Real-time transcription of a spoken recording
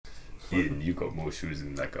Ian, you've got more shoes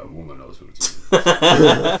than like a woman or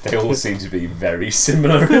something. They all seem to be very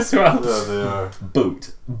similar as well. Yeah, they are.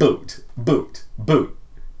 Boot, boot, boot, boot.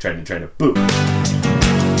 Trainer, boot.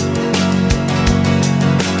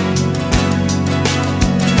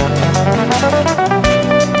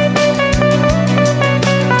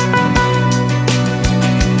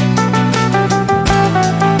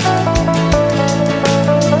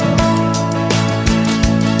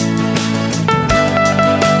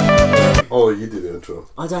 Oh, you do the intro.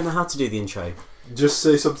 I don't know how to do the intro. Just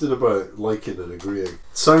say something about liking and agreeing.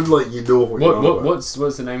 Sound like you know what you're on about. What's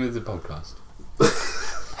the name of the podcast?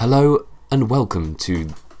 Hello and welcome to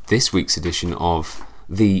this week's edition of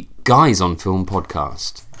the Guys on Film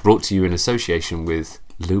podcast, brought to you in association with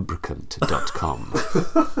lubricant.com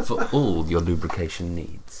for all your lubrication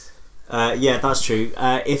needs. Yeah, that's true.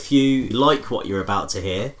 If you like what you're about to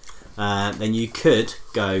hear, then you could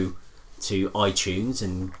go to iTunes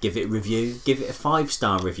and give it a review, give it a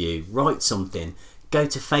 5-star review, write something, go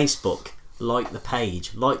to Facebook, like the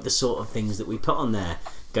page, like the sort of things that we put on there.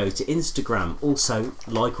 Go to Instagram, also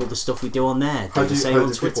like all the stuff we do on there. How do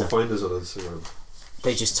Twitter. people find us on Instagram?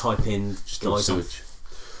 They just type in Guys on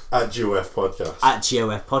At GOF Podcast. at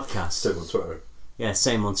GOF Podcast. Same on Twitter. Yeah,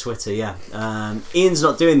 same on Twitter. Yeah. Ian's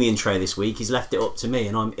not doing the intro this week. He's left it up to me,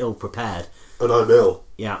 and I'm ill prepared. And I'm ill.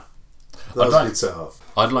 Yeah. That's a good setup.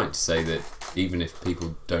 I'd like to say that even if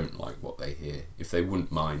people don't like what they hear, if they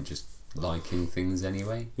wouldn't mind just liking things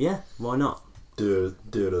anyway. Yeah. Why not? Do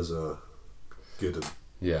it as a good one.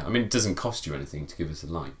 Yeah, I mean, it doesn't cost you anything to give us a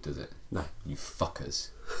like, does it? No. You fuckers.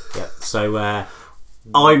 Yeah. So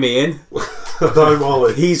I'm Ian. And I'm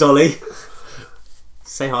Ollie. He's Ollie.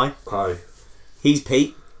 Say hi. Hi. He's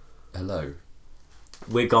Pete. Hello.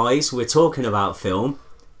 We're guys. We're talking about film.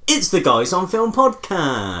 It's the Guys on Film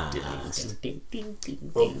podcast.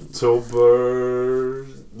 October.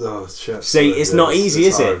 No, shit. See, it's not easy,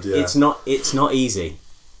 is hard, it? yeah. It's not easy.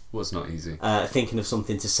 What's not easy? Thinking of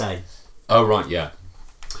something to say. Oh, right, yeah.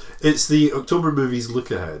 It's the October movies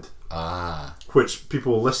look ahead, Ah. which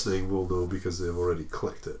people listening will know because they've already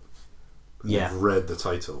clicked it. Yeah. They've read the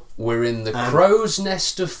title. We're in the crow's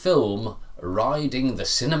nest of film, riding the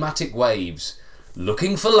cinematic waves,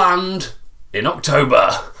 looking for land in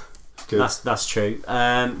October. Good. That's true.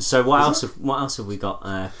 So what else have we got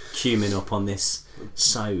queuing up on this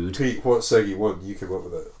sode? Pete, what Seggy one? You came up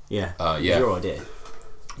with it. Yeah. Yeah. Your idea.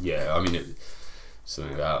 Yeah, I mean,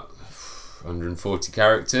 something about 140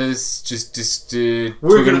 characters, just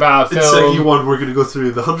talking about in film. Seggy one, we're going to go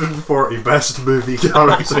through the 140 best movie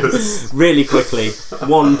characters. Really quickly,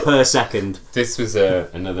 one per second. This was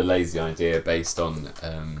another lazy idea based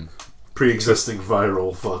on... Pre-existing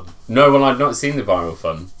viral fun. No, well, I'd not seen the viral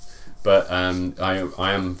fun, but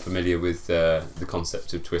I am familiar with the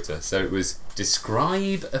concept of Twitter. So it was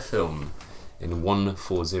describe a film in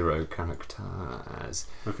 140 characters.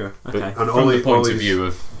 Okay. But Okay. And from the point Ollie's- of view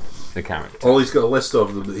of the character. Ollie's got a list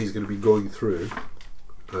of them that he's going to be going through,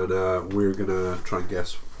 and we're going to try and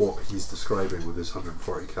guess what he's describing with his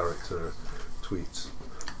 140 character tweets.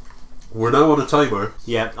 We're now on a timer.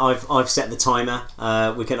 Yeah, I've set the timer.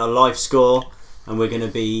 We're getting a live score, and we're going to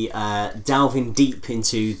be delving deep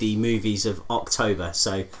into the movies of October.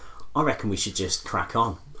 So I reckon we should just crack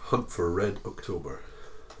on. Hunt for Red October.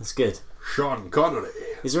 That's good. Sean Connery.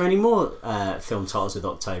 Is there any more film titles with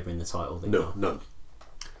October in the title? No, none.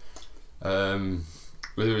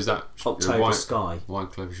 Whether was that October Sky.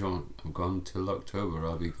 White Clever Sean? I'm gone till October.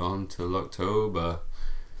 I'll be gone till October.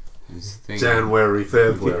 January,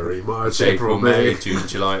 February, March, April, May. June,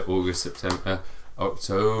 July, August, September,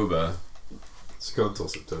 October. It's gone till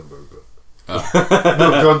September, but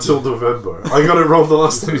no, gone till November. I got it wrong the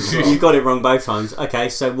last time. as well. You got it wrong both times. Okay,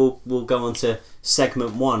 so we'll go on to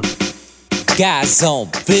segment 1. Guys on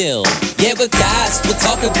Film. Yeah, we're guys, we'll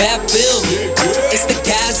talk about film. It's the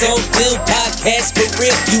Guys on Film podcast for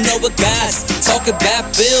real. You know what guys talk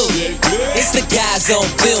about film. It's the Guys on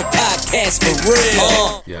Film podcast for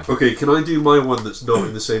real. Yeah. Okay, can I do my one that's not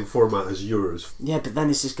in the same format as yours? Yeah, but then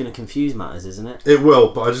it's just going to confuse matters, isn't it? It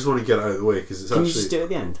will, but I just want to get it out of the way because it's Can actually. you just do it at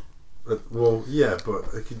the end? Well, yeah, but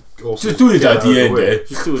I could also Just do it get at the out of end, way. eh?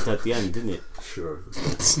 Just do it at the end, didn't it? Sure.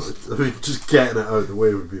 I mean, just getting it out of the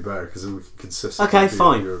way would be better because then we can consistently. Okay, be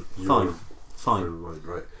fine. on your Fine. mind,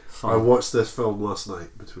 right. Fine. I watched this film last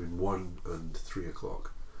night between 1 and 3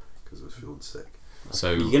 o'clock because I was feeling sick.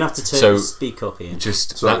 So You're going to have to speak up, Ian.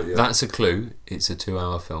 just Sorry, yeah. that's a clue. It's a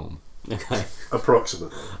 2-hour film. Okay.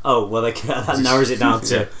 Approximately. Oh, well, that narrows it down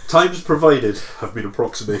to... Times provided have been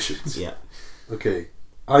approximations. Yeah. Okay.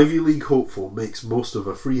 Ivy League hopeful makes most of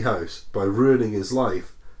a free house by ruining his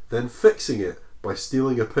life, then fixing it by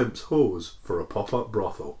stealing a pimp's hose for a pop-up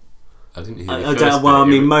brothel. I didn't hear the I first don't, well, I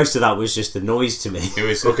bit. mean, most of that was just the noise to me. It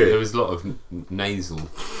was Okay. There was a lot of nasal.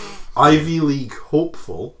 Ivy League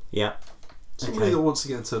hopeful. Yeah. Somebody Okay. that wants to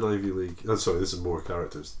get into an Ivy League. Oh, sorry, this is more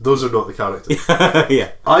characters. Those are not the characters.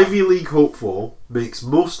 Yeah. Ivy League hopeful makes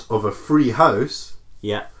most of a free house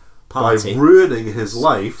Yeah. by Party. ruining his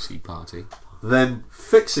life, Sea party. then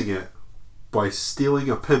fixing it by stealing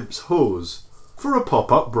a pimp's hose for a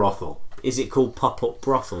pop-up brothel. Is it called Pop-Up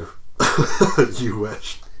Brothel? You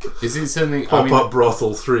wish. Is it something? I Pop-up mean,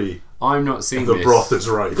 Brothel 3. I'm not seeing The this. broth is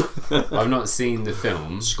right. I've not seen the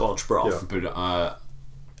film, Scotch broth. but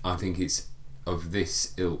I think it's of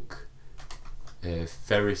this ilk.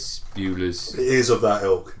 Ferris Bueller's It is of that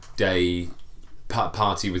ilk. Day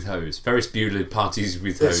Party with Hose. Ferris Bueller Parties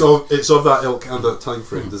with Hose. It's of that ilk and that time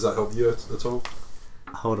frame. Does that help you at all?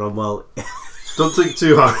 Hold on, well, Don't think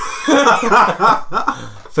too hard.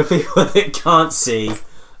 for people that can't see,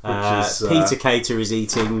 is, Peter Cater is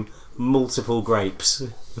eating multiple grapes.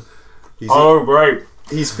 Great!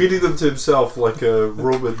 He's feeding them to himself like a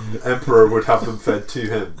Roman emperor would have them fed to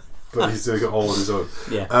him, but he's doing it all on his own.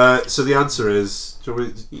 Yeah. So the answer is: do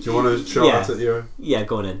you want to show Yeah. it at you? Yeah,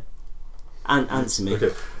 go on in. And answer me.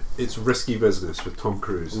 Okay, it's Risky Business with Tom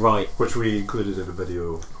Cruise, Right. which we included in a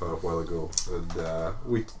video a while ago, and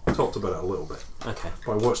we talked about it a little bit. Okay.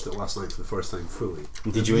 I watched it last night for the first time fully.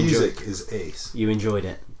 Did the you enjoy music is ace. You enjoyed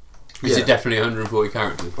it. Is Yeah. it definitely 140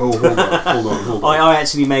 characters? Oh, hold on. I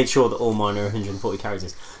actually made sure that all mine are 140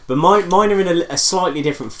 characters, but mine are in a slightly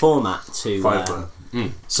different format to. Five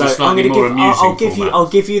man. So Just I'm slightly going to more give. amusing I'll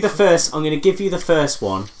format. give you the first. I'm going to give you the first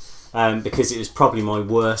one because it was probably my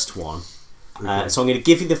worst one. Okay. So I'm going to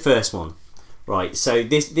give you the first one. Right. So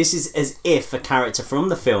this is as if a character from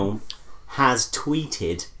the film has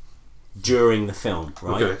tweeted during the film.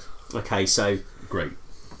 Right. Okay. Okay. So Great.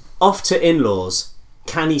 off to in-laws.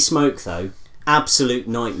 Can he smoke though? Absolute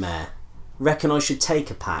nightmare. Reckon I should take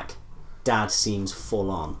a pack. Dad seems full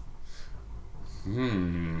on.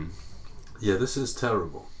 Yeah, this is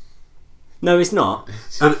terrible. No, it's not.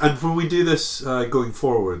 And when we do this going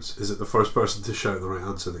forwards, is it the first person to shout the right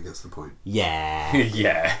answer that gets the point? Yeah.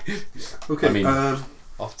 Yeah. Okay. I mean-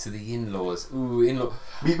 Off to the in-laws. Ooh, in-law.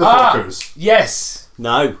 Meet the Fockers. Yes.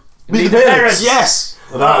 No. Meet the Parents. Yes.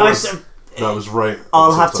 That was right.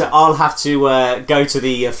 I'll have to go to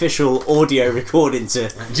the official audio recording to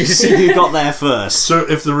Just- see who got there first. So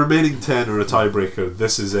if the remaining 10 are a tiebreaker,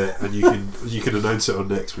 this is it, and you can announce it on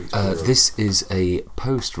next week's program. This is a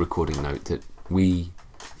post-recording note that we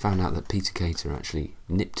found out that Peter Cater actually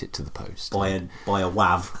nipped it to the post. By a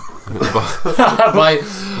wav. By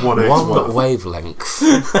One one wavelength.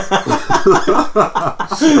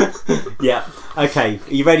 Yeah. Okay.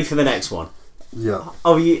 Are you ready for the next one? Yeah.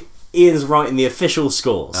 Oh, Ian's writing the official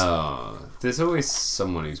scores. There's always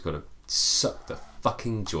someone who's got to suck the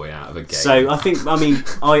fucking joy out of a game. So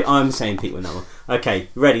I'm saying Pete won that one. Okay.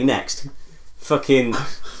 Ready? Next. Fucking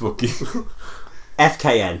fucking.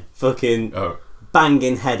 FKN. Fucking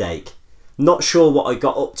banging headache. Not sure what I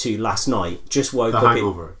got up to last night. Just woke The up.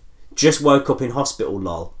 Hangover. Just woke up in hospital.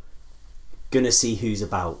 Lol. Gonna see who's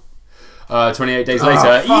about. 28 days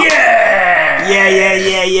later. Yeah!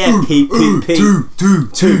 Yeah. Pete. Two.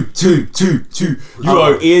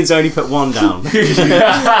 Ian's only put one down.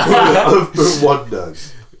 I've put one down.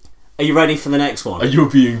 Are you ready for the next one? You're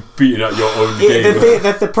being beaten at your own game.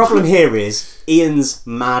 The problem here is Ian's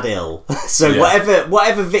mad ill. So Yeah.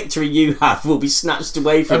 whatever victory you have will be snatched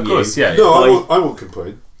away from Of course, you. yeah. No, I won't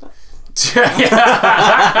complain.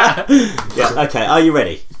 Yeah, okay, are you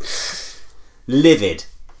ready? Livid.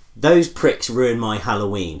 Those pricks ruined my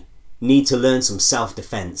Halloween. Need to learn some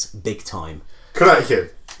self-defense big time. Karate Kid.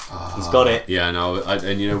 He's got it. Yeah, no,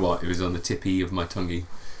 and you know what? It was on the tippy of my tonguey.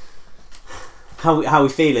 How are we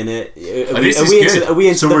feeling? Are this is we good.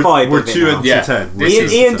 into the vibe we're of it 2 now? into Yeah. 10. This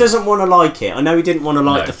is- Ian doesn't want to like it. I know he didn't want to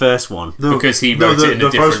like No. the first one. No, Because he wrote it in a the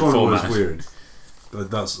different first one format. was weird. But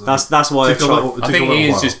that's That's why I took a tried. little- I took think a little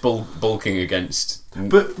Ian's while. just bulking against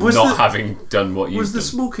But was not the- having done what you've Was the done.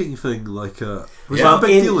 smoking thing like was Yeah. that a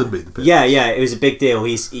big deal in Meet the Pit? Yeah, it was a big deal.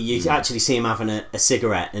 You actually see him having a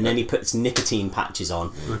cigarette, and then he puts nicotine patches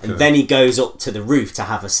on, and then he goes up to the roof to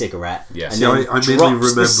have a cigarette, Yeah. and See, then I mainly drops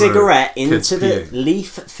remember the cigarette kids into the peeing.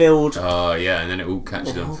 leaf-filled. Oh, yeah, and then it all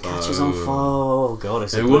catches on fire. Catches on fire. Oh god!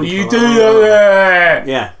 It's So a what do good you part. do there?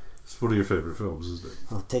 Yeah, It's one of your favourite films, isn't it?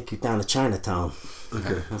 I'll take you down to Chinatown.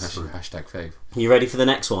 Okay, that's fine. Hashtag fave. Are you ready for the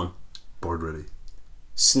next one? Born ready.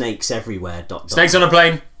 Snakes everywhere. ... Snakes on a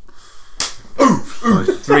plane. Right.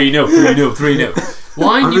 3-0.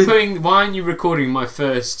 Why aren't I mean- why aren't you recording my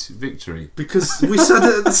first victory? Because we said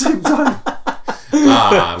it at the same time.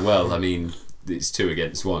 Well, I mean, it's 2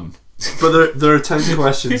 against 1. But there are 10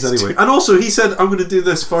 questions anyway. And also, he said, I'm going to do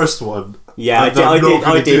this first one. Yeah, and I'm not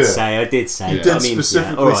gonna do it. I did say. He did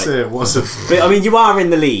specifically say it wasn't. But I mean, you are in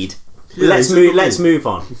the lead. Yeah, Let's move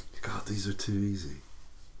on. God, these are too easy.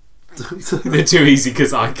 They're too easy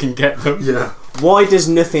because I can get them. Yeah. Why does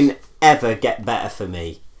nothing ever get better for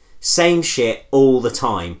me? Same shit all the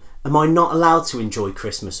time. Am I not allowed to enjoy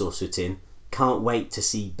Christmas or something? Can't wait to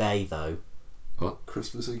see Bay though. What?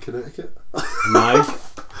 Christmas in Connecticut? No.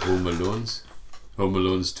 Home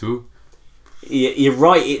Alone's 2. You're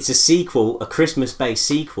right, it's a sequel, a Christmas-based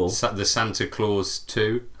sequel. The Santa Claus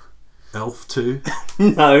 2. Elf 2.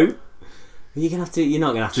 No. You're not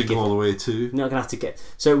gonna have to Jingle give. All the Way 2. You're not gonna have to get.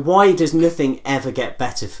 So why does nothing ever get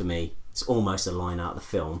better for me? It's almost a line out of the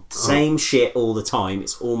film. Same shit all the time.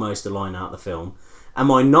 It's almost a line out of the film.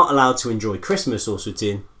 Am I not allowed to enjoy Christmas or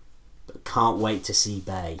something? But can't wait to see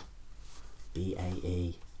Bay.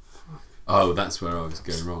 BAE. Oh, that's where I was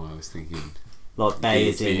going wrong. I was thinking Like Bay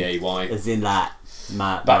as in BAY. as in that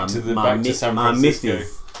my Back to San my Francisco.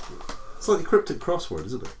 missus. It's like a cryptic crossword,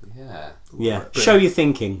 isn't it? Yeah. Yeah. But Show your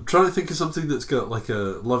thinking. I'm trying to think of something that's got like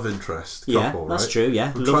a love interest couple, Yeah, that's right? true.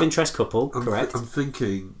 Yeah, I'm love try- interest couple. Correct. I'm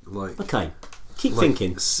thinking like Okay. Keep like,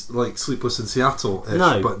 thinking. like Sleepless in Seattle,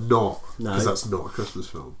 No. but not No. because that's not a Christmas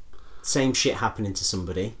film. Same shit happening to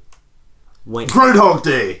somebody. Wait. Groundhog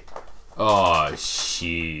Day. Oh,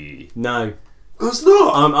 shit. No. It's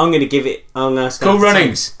not. I'm gonna give it. I'm gonna Cool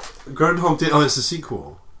Runnings. Groundhog Day. Oh, it's a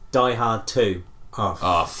sequel. Die Hard 2. Oh,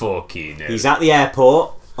 Oh, fucking hell. He's at the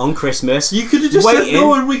airport on Christmas. you could have just waiting, said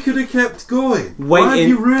no, and we could have kept going. Why have Waiting.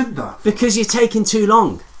 you ruined that? because you're taking too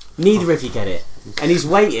long. Neither of you get it, and he's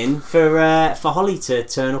waiting for Holly to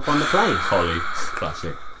turn up on the plane. Holly.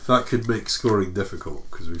 Classic. That could make scoring difficult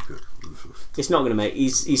because we've got. It's not gonna make.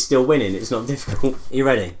 He's still winning. It's not difficult. You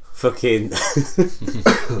ready? Fucking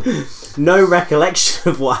no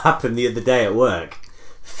recollection of what happened the other day at work.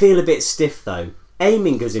 Feel a bit stiff though.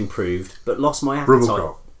 Aiming has improved, but lost my appetite.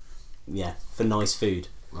 Robocop. Yeah, for nice food.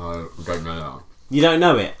 I don't know that. You don't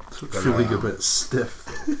know it. Feeling a bit stiff.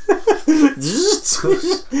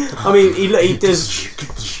 I mean, he does.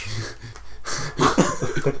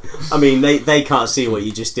 I mean, they can't see what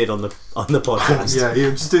you just did on the podcast. Yeah, he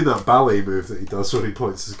was just doing that ballet move that he does when he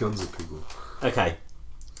points his guns at people. Okay.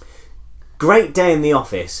 Great day in the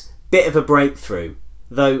office. Bit of a breakthrough.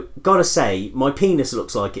 Though, gotta say, my penis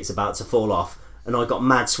looks like it's about to fall off, and I got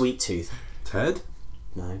mad sweet tooth. Ted?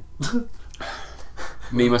 No.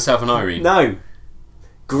 Me, Myself, and Irene. No.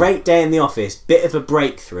 Great day in the office. Bit of a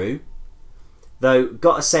breakthrough. Though,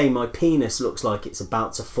 gotta say, my penis looks like it's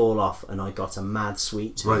about to fall off, and I got a mad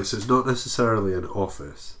sweet tooth. Right, so it's not necessarily an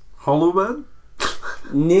office. Hollow Man?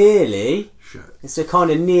 Nearly. Shit. It's a kind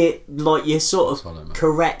of near, like you're sort Hollow of Man.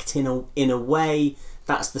 correct in a way.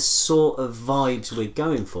 That's the sort of vibes we're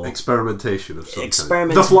going for. Experimentation of some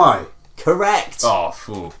Experiment- kind. The Fly. Correct. Oh,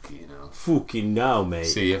 fucking hell. Fucking no, mate.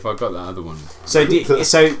 See, if I got that other one. So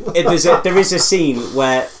there is a scene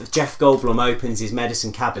where Jeff Goldblum opens his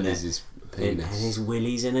medicine cabinet There's his and penis. his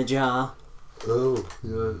willy's in a jar. Oh,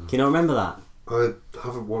 yeah. Can you not remember that? I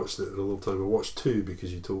haven't watched it in a long time. I watched 2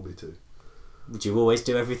 because you told me to. Would you always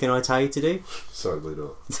do everything I tell you to do? Sadly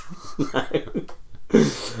not.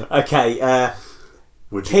 Okay,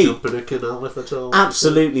 Would you Pete. jump in a canal if at all?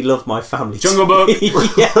 absolutely love my family. Jungle Book.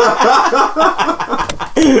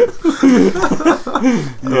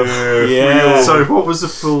 Yeah. Sorry, what was the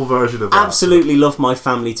full version of that? Absolutely love my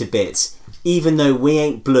family to bits. Even though we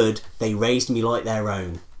ain't blood, they raised me like their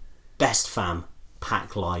own. Best fam,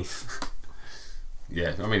 pack life.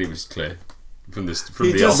 Yeah, I mean, it was clear. From He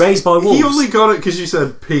the just- off. Raised by wolves. He only got it because you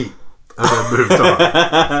said Pete and then moved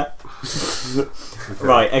on.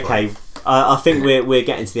 Right, okay. I think we're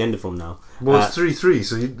getting to the end of them now. Well, it's 3-3,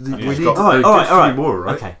 so we need got- to All right. 3 more,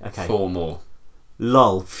 right? Okay. 4 more.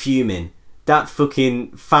 Lol, fuming. That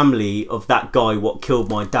fucking family of that guy what killed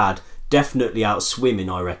my dad definitely out swimming,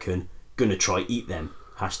 I reckon. Gonna try eat them.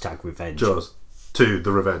 # revenge. Jaws 2,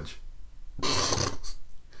 The Revenge.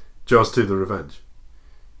 Jaws 2, The Revenge.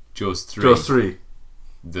 Jaws 3. Jaws 3.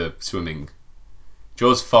 The swimming.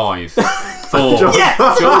 Jaws 5. 4. Jaws-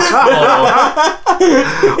 Jaws 4.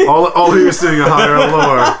 all he was doing a higher and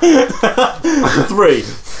lower. 3,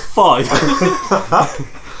 5.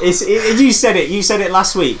 You said it. You said it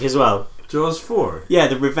last week as well. Jaws 4. Yeah,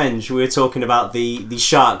 the revenge. We were talking about the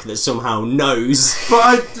shark that somehow knows. But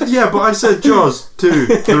I said Jaws 2,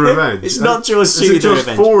 The Revenge. It's not Jaws 2, Is it The Jaws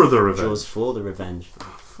Revenge. 4, The Revenge? Jaws 4, the revenge.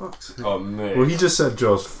 Fuck's sake. Oh, man. Well, he just said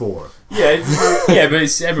Jaws 4. Yeah,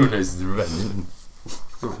 but everyone knows the revenge.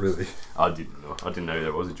 Not really. I didn't know. I didn't know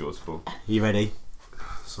there was a Jaws 4. You ready?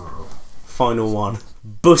 Sort of. final one.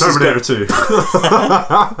 Bus Terminator 2.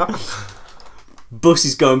 Bus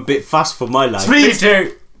is going a bit fast for my life. Me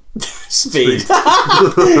too. Speed.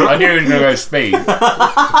 I knew he was going to go speed.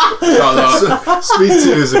 Speed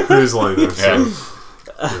 2 is a cruise liner. Yeah. So,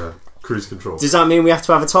 yeah, cruise control. Does that mean we have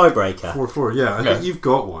to have a tiebreaker? 4-4, yeah. I Yeah. think you've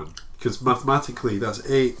got one. Because mathematically, that's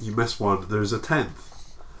 8. You miss one. There's a 10th.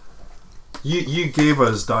 You gave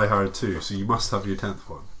us Die Hard 2, so you must have your 10th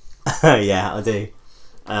one. Yeah, I do.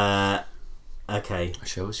 Okay.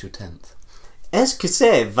 Show us your 10th. Est-ce que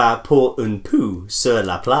c'est va pour un peu sur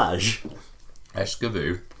la plage? Est-ce que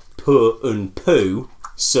vous? Pour un peu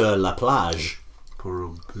sur la plage. Pour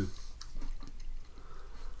un peu.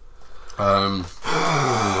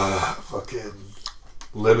 Fucking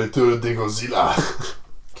Le Retour de Godzilla.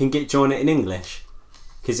 Can you join it in English?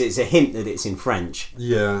 Because it's a hint that it's in French.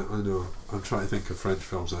 Yeah, I know. I'm trying to think of French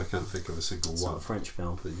films and I can't think of a single It's one not a French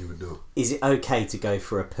film. that you would know. Is it okay to go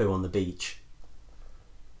for a poo on the beach?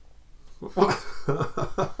 Who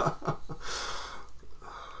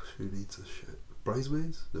needs a shit?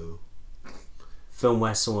 Bridesmaids? No. Film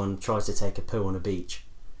where someone tries to take a poo on a beach.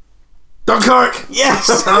 Dunkirk! Yes!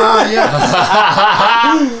 Pete, you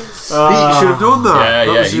should have known that. Yeah,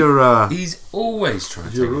 that yeah. was your He's always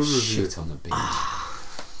trying to Your take a own review. shit on the beach.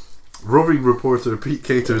 roving reporter Pete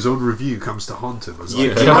Cater's own review comes to haunt him. As You-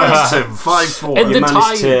 he drives him 5-4. In the You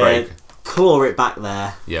managed to tiebreak. claw it back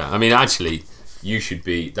there. Yeah, I mean, actually, you should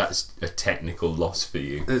be. That's a technical loss for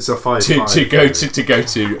you. It's a 5-5. To go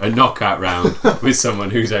to a knockout round with someone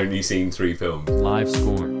who's only seen 3 films. Live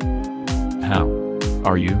score. How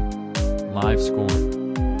are you? Live score.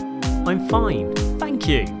 I'm fine, thank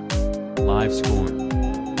you. Live score.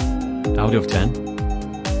 Out of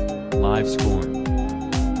 10. Live score.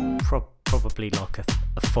 Probably like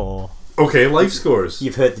a 4. Okay, life scores.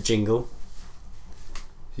 You've heard the jingle.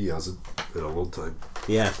 He hasn't in a long time.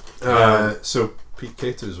 Yeah. So Pete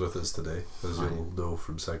Cater's with us today, as you'll know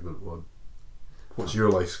from segment 1. What's your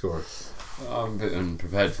life score? I'm a bit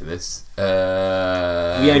unprepared for this. We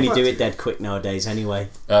only do it dead quick nowadays anyway.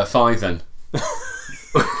 5 then.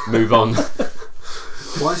 Move on.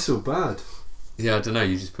 Why so bad? Yeah, I don't know.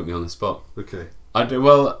 You just put me on the spot. Okay. I do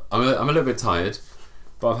well. I'm a little bit tired,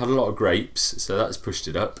 but I've had a lot of grapes, so that's pushed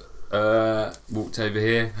it up. Walked over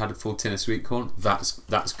here, had a full tin of sweet corn.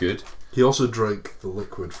 That's good. He also drank the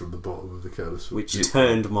liquid from the bottom of the can of sweet. Which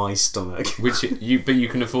turned my stomach. Which you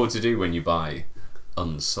can afford to do when you buy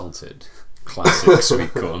unsalted classic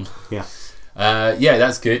sweet corn. Yeah. Yeah,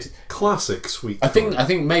 that's good. Classic sweet I corn.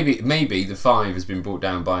 think maybe the 5 has been brought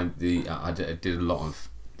down by the. I did a lot of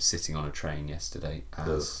sitting on a train yesterday.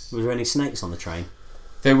 Was there any snakes on the train?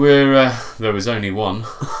 There were. There was only one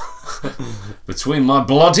between my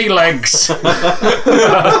bloody legs.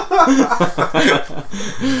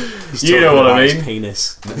 You know what I mean?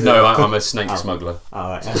 Penis. No, I'm a snake smuggler.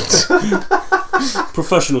 Alright.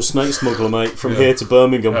 Professional snake smuggler, mate, from here to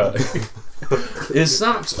Birmingham. Is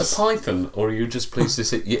that a python, or are you just pleased to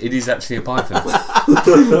see? Yeah, it is actually a python.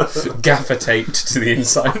 Gaffer taped to the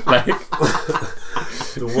inside leg.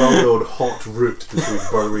 The well-known hot route between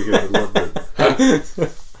Birmingham and London.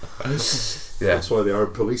 Yeah. That's why the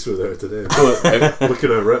armed police were there today, Of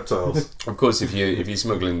looking at reptiles. course, if you're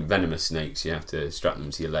smuggling venomous snakes, you have to strap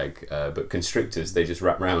them to your leg. But constrictors, they just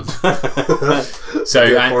wrap round. So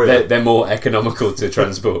and they're more economical to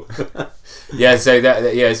transport. Yeah. So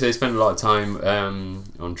so I spent a lot of time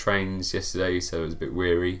on trains yesterday, so I was a bit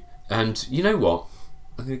weary. And you know what?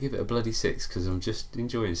 I'm gonna give it a bloody 6 because I'm just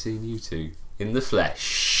enjoying seeing you two in the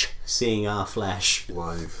flesh. Seeing our flesh.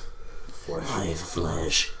 Live. Live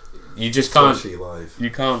flesh. You just can't. Fleshy live. You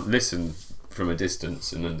can't listen from a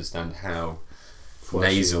distance and understand how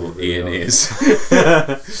Fleshy nasal live, Ian yeah. is.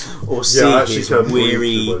 Or see I actually his can't breathe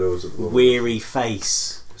through my nose at the moment. weary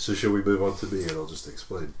face. So shall we move on to me and I'll just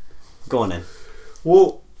explain? Go on then.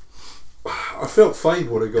 Well, I felt fine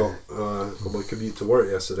when I got on my commute to work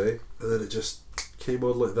yesterday, and then it just came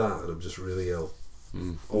on like that, and I'm just really ill.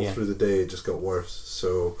 All Yeah. through the day, it just got worse.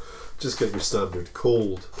 So, just getting your standard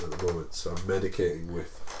cold at the moment. So I'm medicating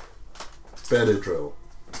with Benadryl,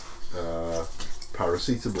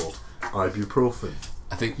 paracetamol, ibuprofen.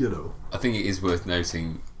 I think it is worth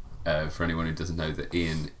noting for anyone who doesn't know that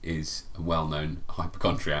Ian is a well-known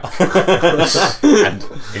hypochondriac and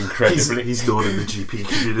incredibly. He's known in the GP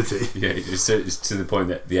community. Yeah, it's to the point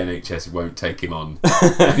that the NHS won't take him on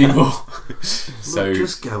anymore. So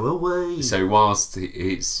just go away. So whilst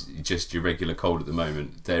it's just your regular cold at the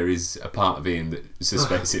moment, there is a part of Ian that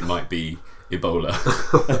suspects it might be Ebola.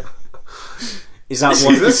 Is that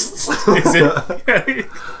what? Is it?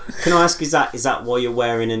 Can I ask? Is that why you're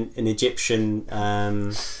wearing an Egyptian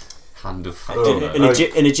Hand of fate.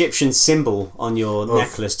 An Egyptian symbol on your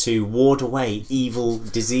necklace to ward away evil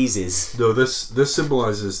diseases. No, this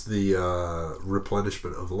symbolizes the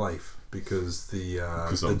replenishment of life, because the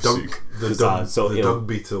dung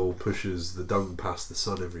beetle pushes the dung past the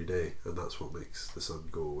sun every day, and that's what makes the sun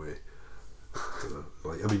go away.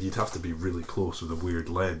 You'd have to be really close with a weird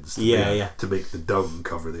lens to make the dung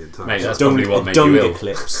cover the entire. Mate, that's probably what made you ill.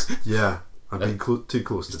 Eclipse. Yeah, I've been too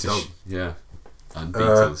close to dung. Yeah, and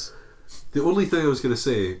beetles. The only thing I was going to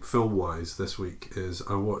say, film-wise, this week is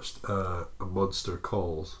I watched A Monster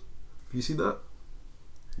Calls. Have you seen that?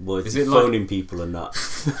 Well, is it phoning people and that?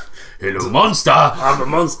 Hello, monster! I'm a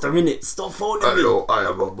monster, innit? Stop phoning me! Hello, I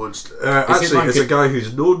am a monster. Actually, it's a guy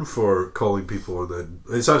who's known for calling people, and then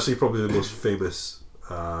it's actually probably the most famous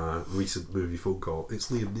recent movie phone call. It's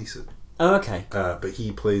Liam Neeson. Oh, okay. But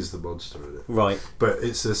he plays the monster in it. Right. But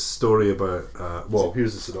it's this story about...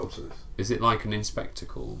 here's the synopsis. Is it like an Inspector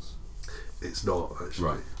Calls? It's not,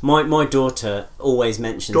 actually. Right. My daughter always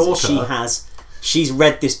mentions that she's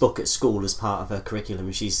read this book at school as part of her curriculum,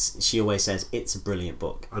 and she always says it's a brilliant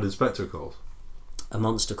book. An Inspector Calls? A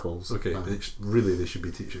Monster Calls. Okay, really they should be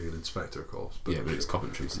teaching an Inspector Calls. But it's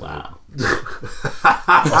Coventry. So wow.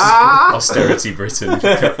 Austerity Britain.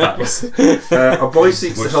 A boy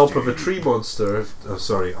seeks the help of a tree monster. Oh,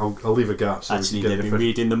 sorry, I'll leave a gap so actually we can they've get been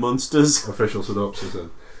reading the monsters. Official synopsis in.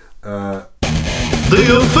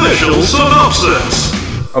 The official synopsis.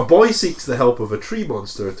 A boy seeks the help of a tree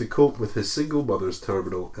monster to cope with his single mother's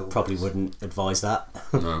terminal illness. Probably wouldn't advise that.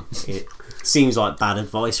 No. It seems like bad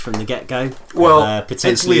advice from the get-go. Well,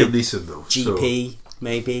 potentially it's Liam Neeson though. GP,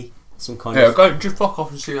 maybe some kind of. Go just fuck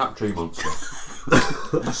off and see that tree monster.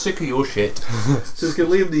 I'm sick of your shit. So it's got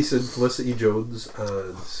Liam Neeson, Felicity Jones,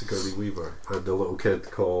 and Sigourney Weaver, and a little kid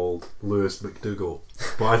called Lewis McDougall.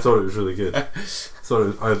 But I thought it was really good. I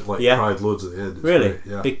cried loads at the end. Really? Great,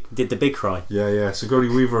 yeah. Did the big cry? Yeah. Sigourney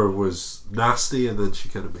Weaver was nasty, and then she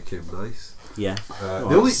kind of became nice. Yeah.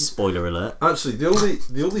 The only spoiler alert. Actually, the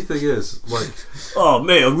only thing is, like, oh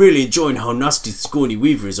mate, I'm really enjoying how nasty Sigourney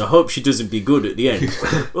Weaver is. I hope she doesn't be good at the end.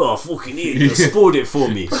 Oh fucking idiot! You spoiled it for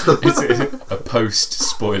me. It's a post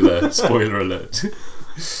spoiler alert.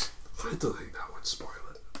 I don't think that would spoil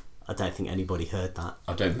it. I don't think anybody heard that.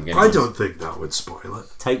 I don't think that would spoil it.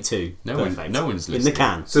 Take two. No one's listening. In the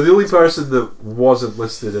can. So the only person that wasn't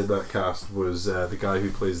listed in that cast was the guy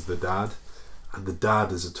who plays the dad. And the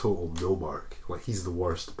dad is a total no mark. Like, he's the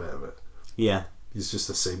worst bit of it. Yeah. He's just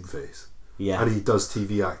the same face. Yeah. And he does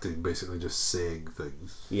TV acting, basically just saying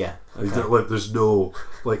things. Yeah. Okay. Like, there's no...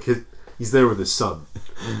 Like, he's there with his son.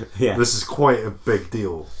 Yeah. This is quite a big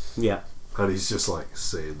deal. Yeah. And he's just, like,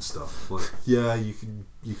 saying stuff. Like, yeah, you can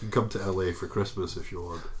come to LA for Christmas if you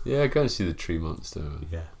want. Yeah, go and see the tree monster.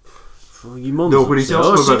 Yeah. Oh, you monster. No, but he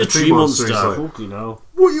tells him about the tree monster. He's like, what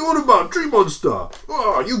you on about, tree monster?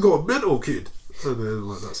 Oh, you got mental, kid. And then,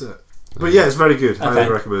 like, that's it. But yeah, it's very good. Highly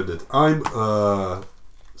recommended. I'm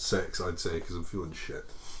 6, I'd say, because I'm feeling shit.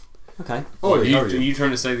 Okay. Oh, are you trying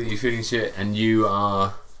to say that you're feeling shit and you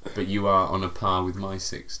are on a par with my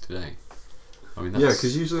 6 today? I mean, that's, yeah,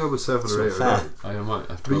 because usually I'm a 7 or 8 or 9. I might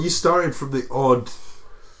have to. But you started from the odd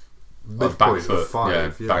midpoint of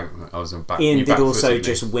 5. Yeah. I was on back. Ian did also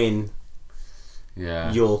just win.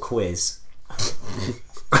 Yeah. Your quiz.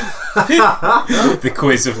 The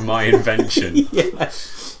quiz of my invention. Yeah.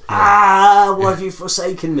 Why have you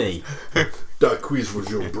forsaken me? That quiz was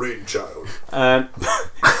your brainchild. And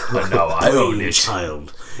now I own it.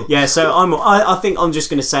 Child. Yeah, so I think I'm just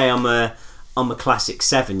going to say I'm a classic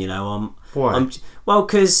 7. You know, Why? Well,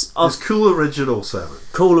 because it's cool original 7.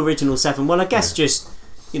 Cool original 7. Well, I guess just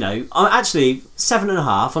I'm actually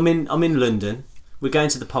 7.5. I'm in London. We're going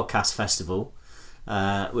to the podcast festival.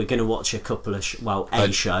 We're going to watch a couple of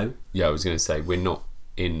a show. Yeah, I was going to say we're not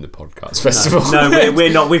in the podcast festival. No,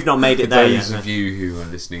 we're not. We've not made it there yet. For those of you who are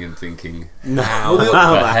listening and thinking, no, how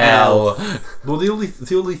the hell? Well, the only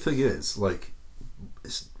thing is, like,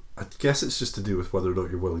 I guess it's just to do with whether or not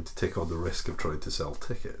you're willing to take on the risk of trying to sell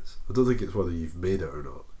tickets. I don't think it's whether you've made it or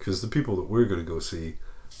not, because the people that we're going to go see,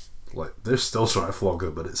 like, they're still trying to flog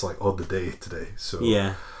them, and it's like on the day today. So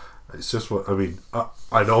yeah. It's just what I mean.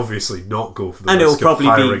 I'd obviously not go for the. And risk it'll probably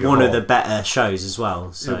of be one of the better shows as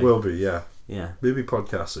well. So. It will be, yeah. Yeah. Maybe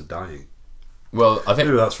podcasts are dying. Well, I think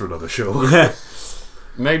maybe that's for another show.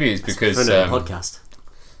 Maybe it's because for another podcast.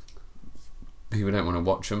 People don't want to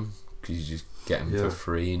watch them because you just get them for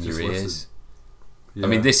free in your ears. Yeah. I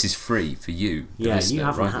mean, this is free for you. Yeah, you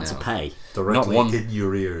haven't had to pay directly in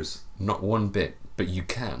your ears. Not one bit, but you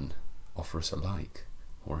can offer us a like.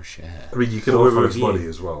 Or a share. I mean, you can offer us money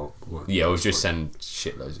as well. Yeah, or just send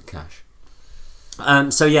shitloads of cash.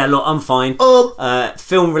 So yeah, look, I'm fine.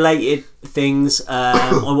 Film related things.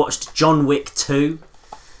 I watched John Wick 2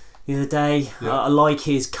 the other day. I like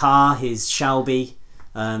his car, his Shelby.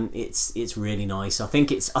 It's really nice. I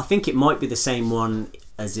think it might be the same one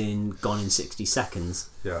as in Gone in 60 Seconds.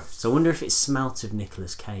 Yeah. So I wonder if it smelt of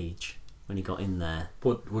Nicolas Cage when he got in there.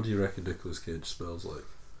 What do you reckon Nicolas Cage smells like?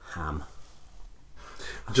 Ham.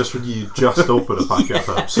 Just when you just open a packet of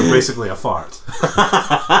ham, so basically a fart.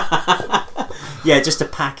 Yeah, just a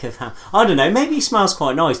pack of ham. I don't know. Maybe he smells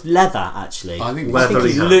quite nice. Leather, actually. I think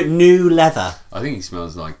Leathery he's ham. new leather. I think he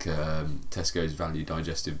smells like Tesco's Value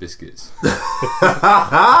Digestive biscuits.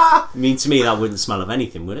 I mean, to me, that wouldn't smell of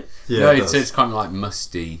anything, would it? Yeah, No, it it's does. kind of like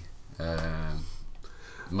musty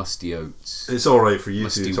oats. It's alright for you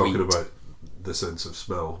Musty two talking wheat. about the sense of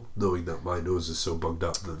smell, knowing that my nose is so bugged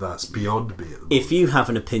up that that's beyond me at the moment. If you have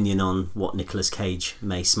an opinion on what Nicolas Cage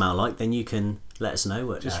may smell like, then you can let us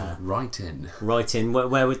know. Just right in. Write in.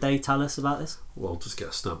 Where would they tell us about this? Well, just get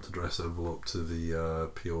a stamped address envelope to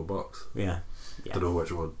the PO box. Yeah. Don't know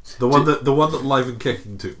which one. The one that Live and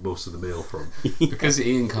Kicking took most of the mail from. Because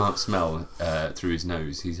Ian can't smell through his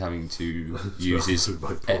nose, he's having to use his through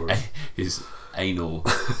my pores. his anal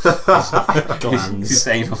Glands. his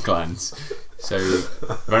anal glands. So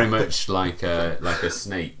very much like a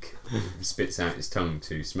snake spits out his tongue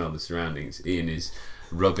to smell the surroundings. Ian is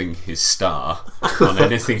rubbing his star on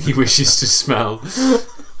anything he wishes to smell.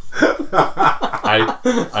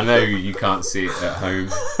 I know you can't see it at home.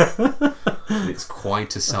 It's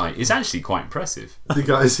quite a sight. It's actually quite impressive. The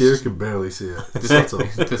guys here can barely see it. That's all.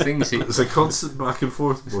 The things It's a constant back and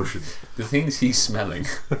forth motion. the things he's smelling.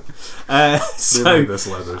 They So like this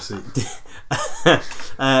leather seat.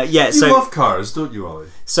 yeah. You So love cars, don't you, Ollie?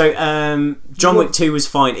 So John Wick 2 was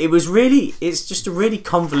fine. It's just a really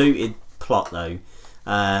convoluted plot though,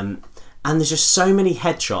 and there's just so many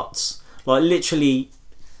headshots. Like literally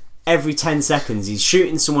every 10 seconds, he's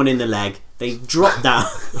shooting someone in the leg. They drop down.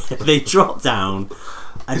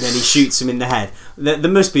 And then he shoots him in the head. There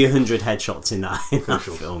must be 100 headshots in that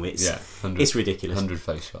film. It's 100, it's ridiculous. 100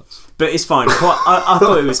 face shots. But it's fine. I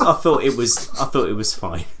thought it was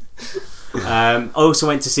fine. I also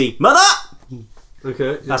went to see Mother.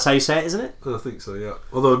 Okay, yeah. That's how you say it, isn't it? I think so, yeah.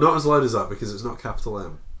 Although not as loud as that because it's not capital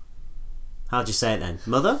M. How'd you say it then?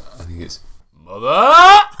 Mother? I think it's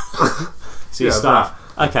Mother. So you Yeah, start.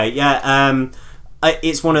 Okay, yeah.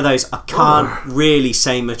 It's one of those. I can't really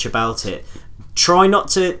say much about it. Try not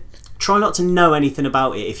to know anything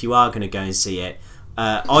about it if you are going to go and see it.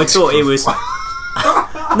 I thought it was.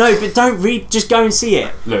 No, but don't read. Just go and see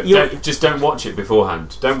it. Look, just don't watch it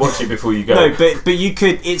beforehand. Don't watch it before you go. No, but you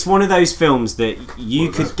could. It's one of those films that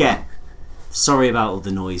you could get. Sorry about all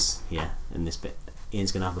the noise here in this bit.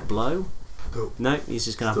 Ian's going to have a blow. No, he's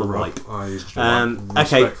just going to have a wipe.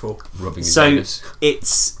 Okay. Respectful. Rubbing his So anus.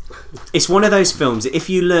 it's one of those films that if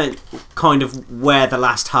you learnt kind of where the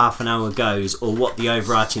last half an hour goes or what the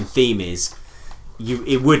overarching theme is,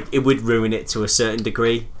 it would ruin it to a certain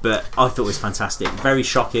degree. But I thought it was fantastic, very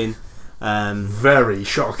shocking. Very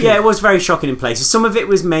shocking. Yeah, it was very shocking in places. Some of it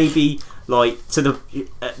was maybe like to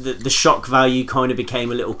the shock value kind of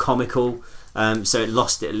became a little comical. So it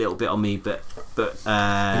lost it a little bit on me, but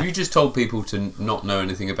Have you just told people to not know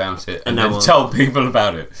anything about it and No, then well- tell people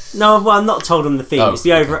about it? no, well, I'm not told them the theme. Oh, It's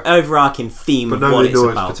the overarching theme But of now what they it's know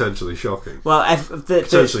about. it's potentially shocking. Well,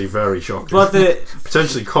 Potentially very shocking. well,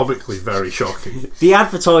 Potentially comically very shocking. the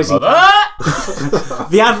advertising Mother!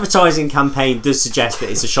 the advertising campaign does suggest that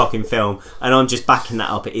it's a shocking film, and I'm just backing that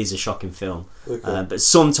up. It is a shocking film, but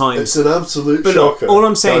sometimes an absolute But look, all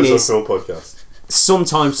I'm saying is- Film podcast.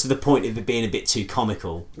 sometimes to the point of it being a bit too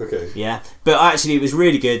comical. Okay. Yeah, but actually it was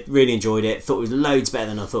really good. Really enjoyed it. Thought it was loads better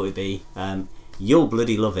than I thought it'd be. You'll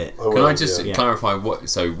bloody love it. Can I just Yeah. clarify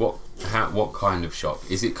what kind of shock?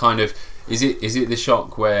 Is it kind of is it the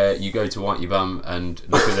shock where you go to wipe your bum and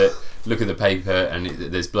look at the paper and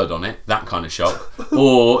there's blood on it, that kind of shock,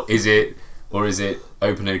 or is it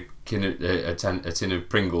open a tin of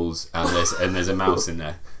Pringles and there's a mouse in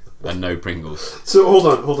there and no Pringles? So hold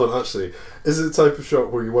on. Actually, is it the type of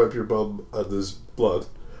shock where you wipe your bum and there's blood,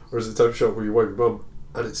 or is it the type of shock where you wipe your bum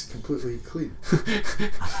and it's completely clean?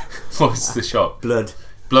 What's the shock? Blood.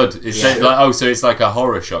 It's so it's like a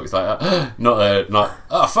horror shock. It's like not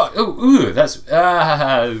oh fuck ooh that's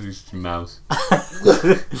mouse.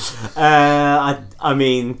 I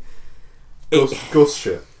mean, Ghost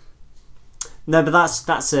shit. no, but that's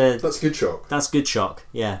That's good shock. that's good shock.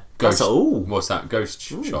 Yeah. Ghost. That's ooh. What's that? Ghost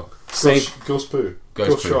shock. Say, Ghost poo.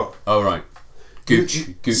 Ghost poo. shock. Oh right. Gooch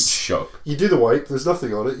You- shock. You do the wipe. There's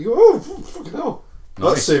nothing on it. You go, oh fucking hell. That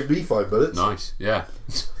Nice. saved me 5 minutes. Nice. Yeah.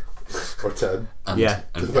 Or 10. and, Yeah.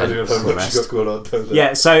 and Depending on pence how the much you rest. got going on down there.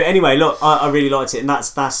 Yeah. So anyway, look, I really liked it, and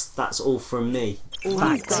that's all from me.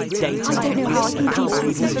 Facts, data, information.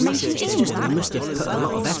 It's just that we must have put a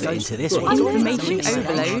lot of effort into this one. Information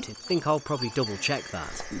overload. I think I'll probably double check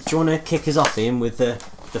that. Do you want to kick us off, Ian, with the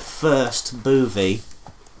first movie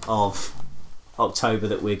of October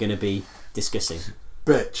that we're going to be discussing?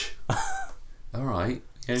 Bitch. All right,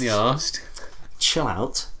 you only asked. Chill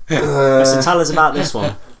out. So tell us about this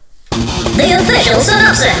one. The official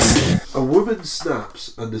synopsis. A woman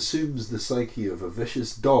snaps and assumes the psyche of a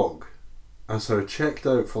vicious dog as her checked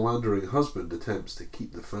out philandering husband attempts to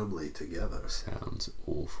keep the family together. Sounds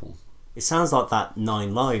awful. It sounds like that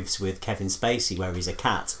 9 Lives with Kevin Spacey where he's a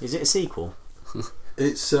cat. Is it a sequel?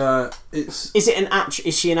 It's Is it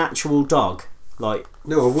is she an actual dog? Like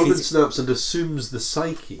no, a woman phys- snaps and assumes the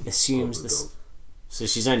psyche. assumes of the this. dog. So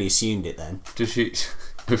she's only assumed it then. Does she?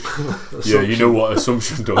 Yeah, you know what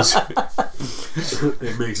assumption does.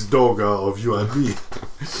 It makes dog out of you and me.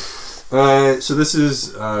 So this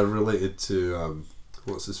is related to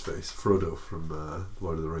what's his face, Frodo from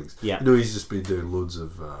Lord of the Rings. Yeah. You know, he's just been doing loads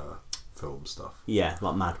of film stuff. Yeah,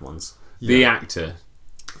 like Mad Ones. The actor,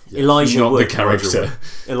 Elijah not Wood. the character.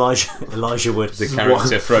 Elijah Wood. The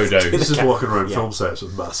character Frodo. He's just walking around Yeah. film sets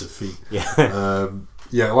with massive feet. Yeah.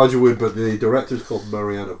 Yeah, Elijah Wood, but the director's called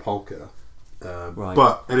Mariana Polka. Right.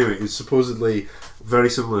 But anyway, it's supposedly very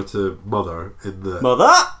similar to Mother in that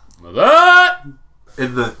Mother.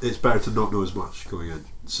 it's better to not know as much going in.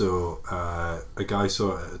 So a guy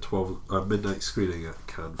saw it at a midnight screening at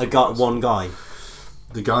Cannes. I got one guy.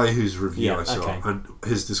 The guy whose review Yeah, I saw, okay. and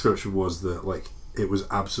his description was that like it was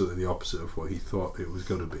absolutely the opposite of what he thought it was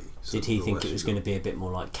going to be. So Did he the think less it was you going know. to be a bit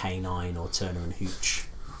more like K9 or Turner and Hooch?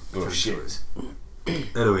 Oh shit.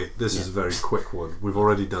 Anyway, this is a very quick one. We've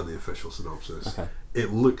already done the official synopsis. Okay.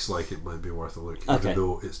 It looks like it might be worth a look, even Okay.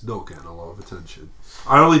 though it's not getting a lot of attention.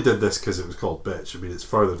 I only did this because it was called Bitch. I mean, it's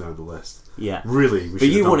further down the list. Yeah. Really, we But should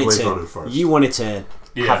you have done wanted Blade Runner to. first. You wanted to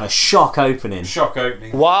Yeah. have a shock opening. Shock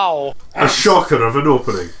opening. a shocker of an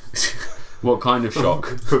opening. What kind of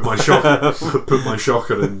shock? Put my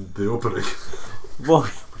shocker in the opening.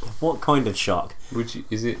 What kind of shock?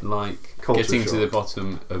 Is it like Culture getting to the shock.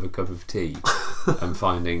 bottom of a cup of tea and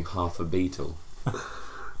finding half a beetle?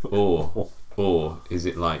 Or is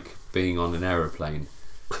it like being on an aeroplane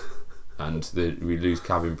and we lose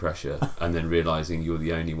cabin pressure and then realising you're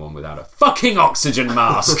the only one without a fucking oxygen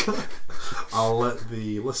mask? I'll let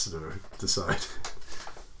the listener decide.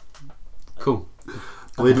 Cool.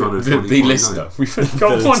 Blade Runner The 2049. listener. We've only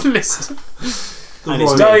got one listener. And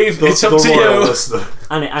it's Dave, it's up to royal you. listener.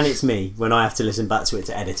 And it's me when I have to listen back to it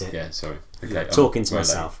to edit it. Yeah, sorry. Okay, Talking to well,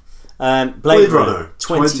 myself. Blade Blade Runner Runner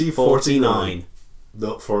 2049.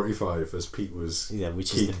 Not 45, as Pete was Yeah,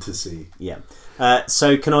 which is keen the- to see. Yeah.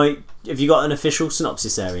 So have you got an official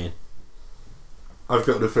synopsis, Arian? I've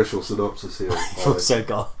got an official synopsis here. I've also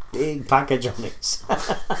got a big package on it.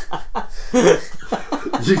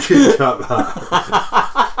 You can cut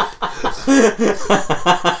that.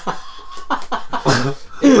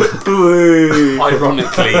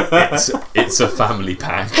 Ironically, it's a family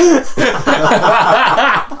pack.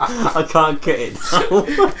 I can't cut it now.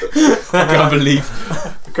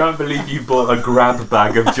 I can't believe you bought a grab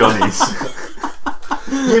bag of Johnny's.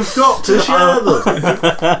 You've got to share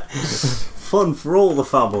them. Fun for all the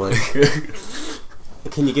family.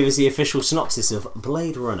 Can you give us the official synopsis of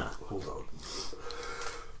Blade Runner? Hold on.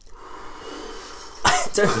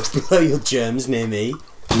 Don't blow your germs near me.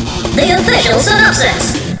 The official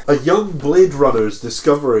synopsis. A young Blade Runner's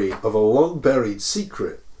discovery of a long-buried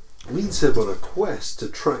secret leads him on a quest to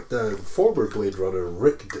track down former Blade Runner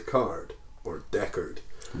Rick Deckard, or Deckard.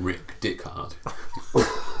 Rick Dickard.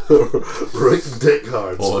 Rick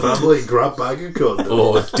Deckard's Or- family grab bag of condoms.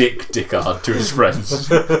 Or Dick Dickard to his friends.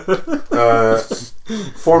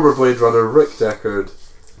 Former Blade Runner Rick Deckard,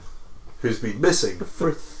 who's been missing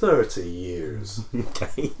for 30 years.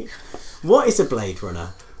 Okay. What is a Blade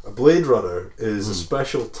Runner? A Blade Runner is a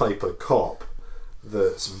special type of cop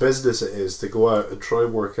that's business it is to go out and try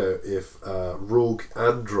and work out if rogue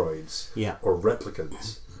androids Yeah. or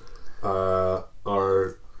replicants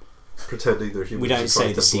are pretending they're humans. We don't and say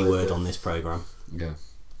trying the to C blend word in. on this programme. Yeah.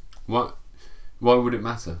 What? Why would it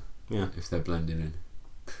matter Yeah. if they're blending in?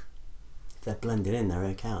 If they're blended in, they're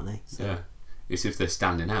okay, aren't they? So- Yeah. It's if they're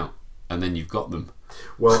standing out and then you've got them.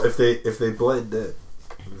 Well, if they blend in,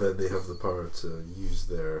 then they have the power to use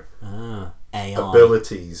their AI.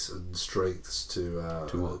 abilities and strengths to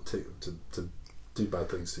To what? to do bad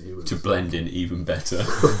things to humans. To blend in even better.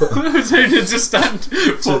 To understand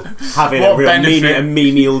Having what a real benefit.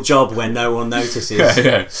 menial job where no one notices.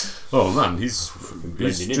 Yeah. Oh man, he's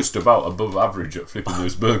just about above average at flipping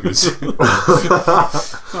those burgers. He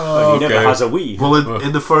never has a wee. Well,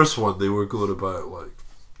 in the first one, they were going about like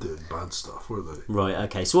doing bad stuff, weren't they? Right,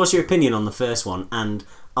 okay. So what's your opinion on the first one, and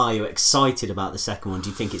are you excited about the second one? Do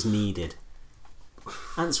you think it's needed?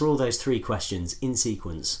 Answer all those 3 questions in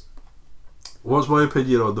sequence. What's my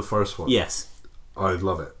opinion on the first one? Yes. I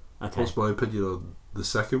love it. Okay. What's my opinion on the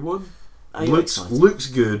second one? Are you excited? Looks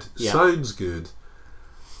good, Yeah. sounds good,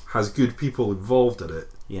 has good people involved in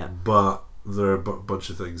it, Yeah. but there are a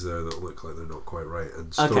bunch of things there that look like they're not quite right.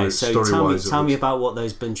 And Okay, so story-wise, tell me about what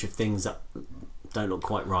those bunch of things that don't look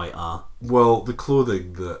quite right are. Well, the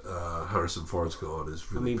clothing that Harrison Ford's got on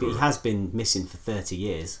is really But he has been missing for 30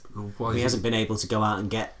 years. Why He is hasn't been able to go out and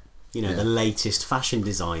get, the latest fashion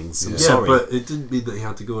designs. I'm Yeah, sorry. but it didn't mean that he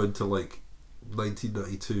had to go into like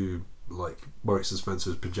 1992 like Marks and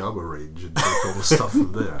Spencer's pajama range and take all the stuff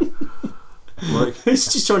from there. Like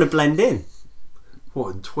He's just trying to blend in.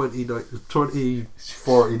 what in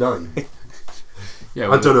 2049? Yeah,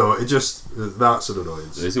 I don't know. It just that's an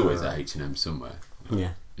annoyance. There's always a H&M somewhere.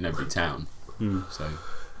 Yeah. In every town. So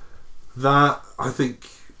That I think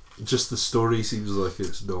just the story seems like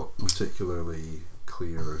it's not particularly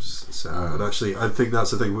clear or set out. And actually, I think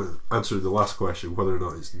that's the thing with answering the last question, whether or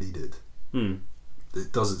not it's needed.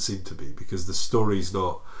 It doesn't seem to be, because the story's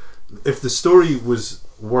not. If the story was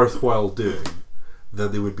worthwhile doing,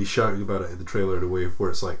 then they would be shouting about it in the trailer in a way where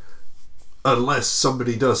it's like, unless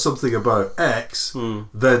somebody does something about X,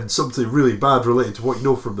 then something really bad related to what you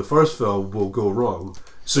know from the first film will go wrong.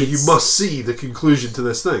 So you must see the conclusion to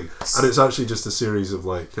this thing, and it's actually just a series of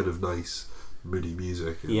like kind of nice, moody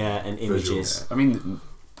music. And and images. I mean,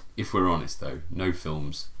 if we're honest though, no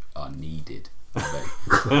films are needed. Are they?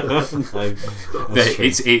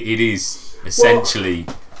 It is essentially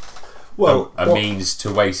a means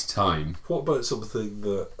to waste time. What about something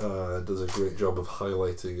that does a great job of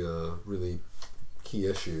highlighting a really key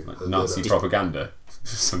issue? Like Nazi propaganda,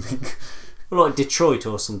 something. Well, like Detroit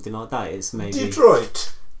or something like that. It's maybe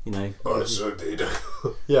Detroit. Also did.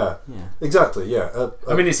 Yeah, exactly. Yeah,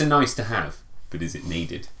 I mean, it's a nice to have, but is it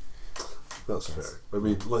needed? That's fair. I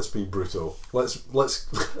mean, let's be brutal. Let's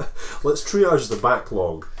triage the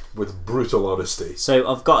backlog with brutal honesty. So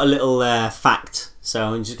I've got a little fact. So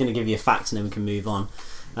I'm just going to give you a fact and then we can move on.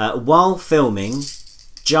 While filming,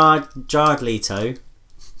 Jared Leto.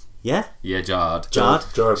 Yeah? Yeah, Jared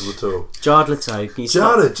Leto. Jared Leto. Can you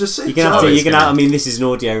Jared, just say you're gonna have to. Jared. I mean, this is an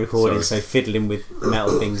audio recording, so fiddling with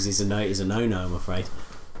metal things is a no-no. I'm afraid.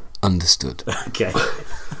 Understood. Okay.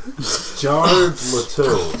 Jared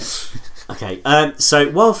Leto. Okay,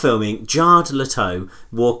 so while filming, Jared Leto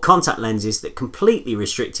wore contact lenses that completely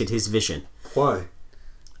restricted his vision. Why?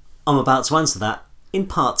 I'm about to answer that in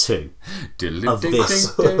part 2 of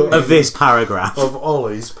this paragraph. Of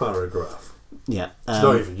Ollie's paragraph. Yeah. It's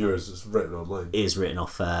not even yours, it's written online. It is written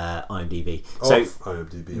off IMDb.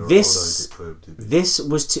 IMDb or this on IMDb. This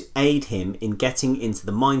was to aid him in getting into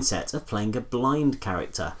the mindset of playing a blind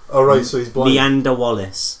character. Oh, right, so he's blind. Leander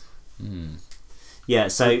Wallace. Yeah,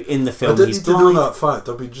 so in the film I didn't he's need to blind. know that fact.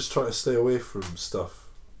 I've been just trying to stay away from stuff.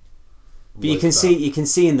 But you can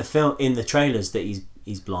see in the trailers that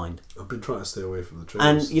he's blind. I've been trying to stay away from the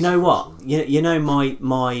trailers. And you know what? You know my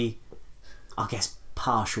I guess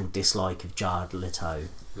partial dislike of Jared Leto.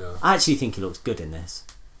 Yeah. I actually think he looks good in this.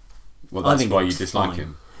 Well, I that's think why he you looks dislike fine.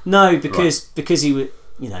 him. No, because he would.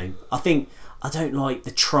 I don't like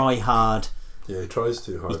the try hard. Yeah, he tries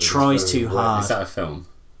too hard. He tries too hard. Is that a film?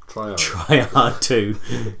 Try hard too.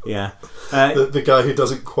 Yeah. The guy who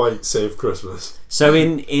doesn't quite save Christmas. So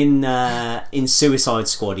in Suicide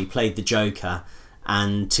Squad, he played the Joker,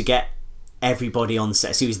 and to get everybody on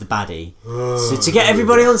set, so he was the baddie. So to get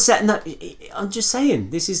everybody on set, no, I'm just saying,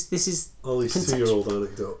 this is Ollie's 2-year-old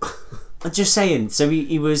anecdote. I'm just saying. So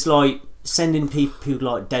he was like sending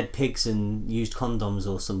people like dead pigs and used condoms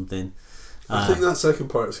or something. I think that second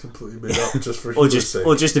part is completely made up just for or humor's sake.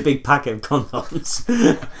 just a big packet of condoms.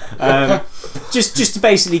 just to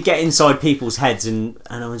basically get inside people's heads and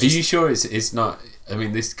I was just... Are you sure it's not? I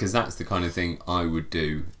mean, this because that's the kind of thing I would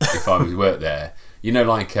do if I was work there. You know,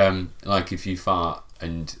 like if you fart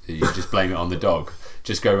and you just blame it on the dog,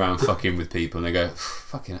 just go around fucking with people and they go,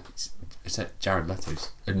 fucking. It's Jared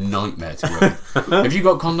Leto's a nightmare to work with. Have you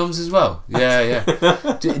got condoms as well? Yeah.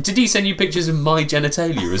 Did he send you pictures of my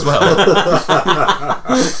genitalia as well?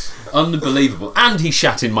 Unbelievable. And he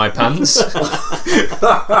shat in my pants.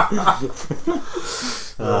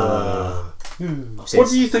 What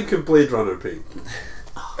do you think of Blade Runner, Pete?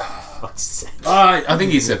 I I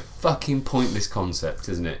think it's a fucking pointless concept,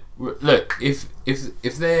 isn't it? Look, if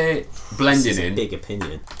they're blending This is a in, big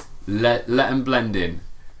opinion. let them blend in,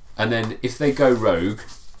 and then if they go rogue,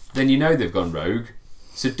 then you know they've gone rogue.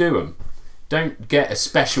 So do them. Don't get a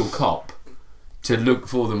special cop to look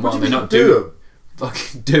for them while they're not doing.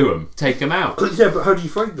 Fucking do them. Take them out. Yeah, but how do you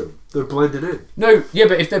find them? They're blending in. No, yeah,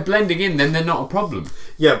 but if they're blending in, then they're not a problem.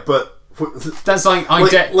 Yeah, but That's like a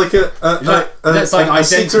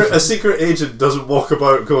secret agent doesn't walk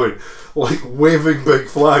about going like waving big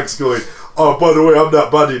flags, going, "Oh, by the way, I'm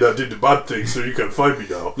that baddie that did the bad thing, so you can find me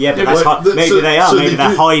now." Yeah, but that's maybe they are. Maybe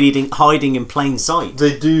they're hiding in plain sight.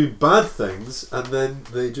 They do bad things and then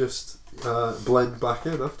they just blend back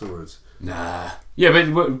in afterwards. Nah. Yeah, but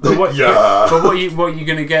what? Yeah. But what are you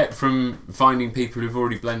going to get from finding people who've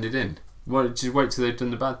already blended in? What? Just wait till they've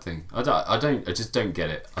done the bad thing. I just don't get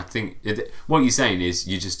it. I think what you're saying is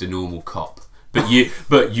you're just a normal cop, but you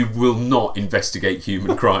will not investigate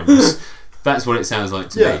human crimes. That's what it sounds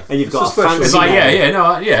like to me. And you've got a fancy. It's like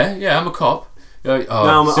I'm a cop.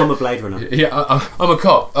 I'm a Blade Runner. Yeah, I'm a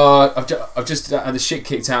cop. I've just had the shit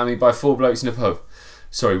kicked out of me by 4 blokes in a pub.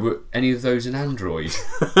 Sorry, were any of those an android?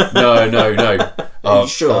 No. Are you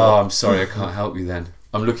sure? Oh, I'm sorry, I can't help you then.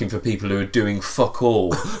 I'm looking for people who are doing fuck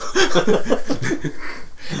all.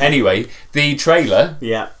 Anyway, the trailer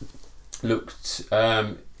looked...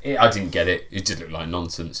 I didn't get it. It did look like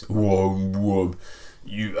nonsense. Whoa.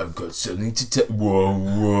 You have got something to tell...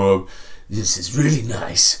 Whoa. This is really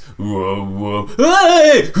nice. Whoa.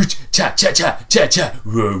 Hey! Cha.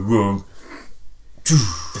 Whoa.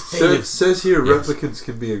 It says here replicants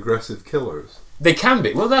can be aggressive killers. They can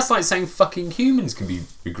be. Well, that's like saying fucking humans can be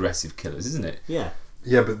aggressive killers, isn't it? Yeah.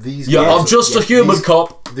 Yeah, but these guys... I'm just a human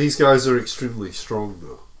cop. These guys are extremely strong,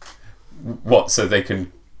 though. What, so they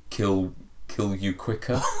can kill you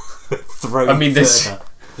quicker?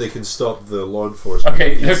 They can stop the law enforcement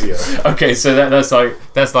easier. Okay, so that's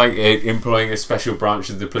like employing a special branch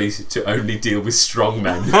of the police to only deal with strong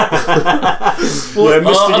men. I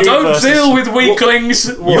don't deal with weaklings.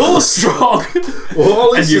 You're strong. Well,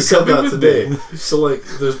 Ollie's just said that today. So, like,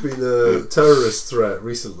 there's been a terrorist threat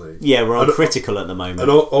recently. Yeah, we're on critical at the moment. And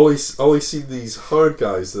Ollie's seen these hard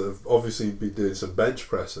guys that have obviously been doing some bench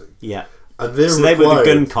pressing. Yeah. And they were the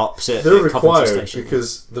gun cops at required station,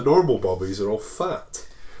 because the normal bobbies are all fat.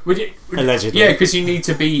 Allegedly. Yeah, because you need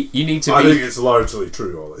to be. I think it's largely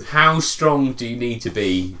true, Ollie. How strong do you need to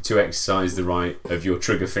be to exercise the right of your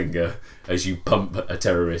trigger finger as you pump a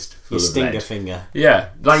terrorist full your of stinger lead? finger. Yeah,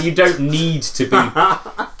 like you don't need to be.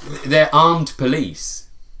 They're armed police.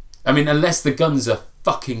 I mean, unless the guns are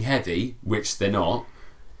fucking heavy, which they're not.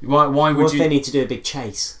 Why would what if you? they need to do a big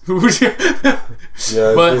chase? Yeah.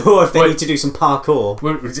 Or if they need to do some parkour.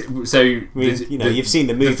 So you've seen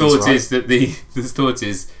the movies. The thought right? is that the thought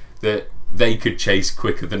is that they could chase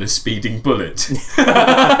quicker than a speeding bullet.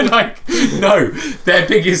 Like, no, their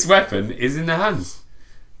biggest weapon is in their hands.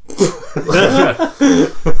 on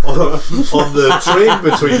the train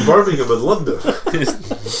between Birmingham and London.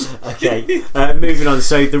 Okay, moving on.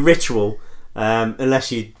 So the ritual.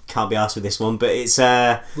 Unless you can't be asked with this one, but it's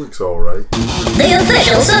looks alright. The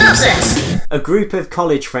official synopsis. A group of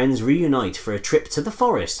college friends reunite for a trip to the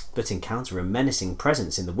forest, but encounter a menacing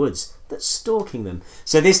presence in the woods that's stalking them.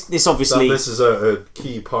 So this obviously this is a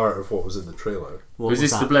key part of what was in the trailer. Was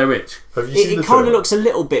this the Blair Witch? Have you seen the trailer? It kind of looks a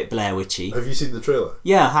little bit Blair Witchy. Have you seen the trailer?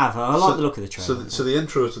 Yeah, I have. I like the look of the trailer. So the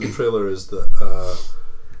intro to the trailer is that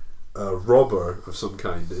a robber of some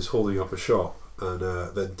kind is holding up a shop and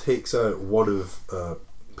then takes out one of a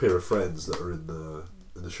pair of friends that are in the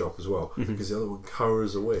shop as well, because the other one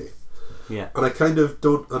cowers away. Yeah, and I kind of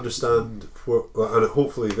don't understand. And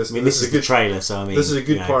hopefully this is a good trailer. So I mean, this is a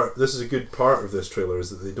good part. This is a good part of this trailer is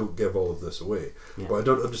that they don't give all of this away. Yeah. But I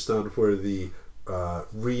don't understand where the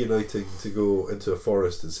reuniting to go into a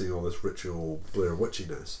forest and seeing all this ritual Blair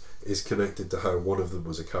Witchiness is connected to how one of them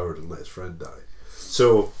was a coward and let his friend die.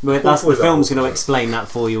 So that's the film's going to explain that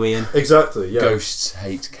for you, Ian. Exactly. Yeah. Ghosts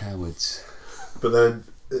hate cowards. But then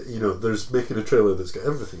there's making a trailer that's got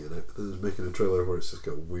everything in it. And there's making a trailer where it's just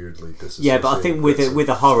got weirdly disassociated. Yeah, but I think with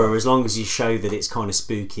a horror, as long as you show that it's kind of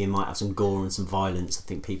spooky and might have some gore and some violence, I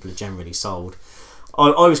think people are generally sold.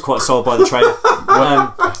 I was quite sold by the trailer.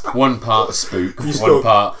 One part spook, one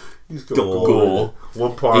part gore.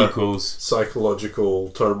 One part equals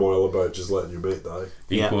psychological turmoil about just letting your mate die.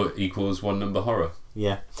 Equals one number horror.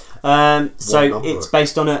 Yeah. So it's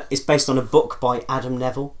based on a book by Adam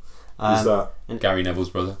Neville. Who's that? Gary Neville's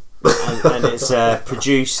brother. And it's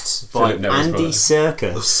produced by Andy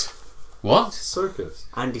Serkis. What? Serkis?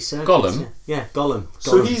 Andy Serkis. Gollum? Yeah, Gollum.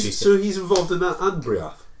 So he's involved in that and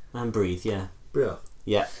Briath. And Breathe, yeah. Briath.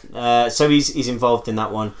 Yeah. So he's involved in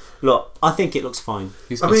that one. Look, I think it looks fine.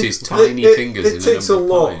 He's got his tiny fingers. It takes a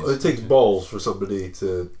lot. Pies. It takes balls for somebody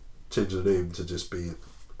to change the name to just be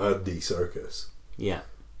Andy Serkis. Yeah.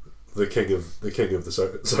 The king of the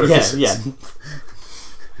circus. Yeah.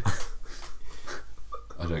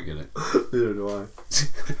 I don't get it. Neither do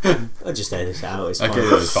I'll just edit it out. It's fine. Okay,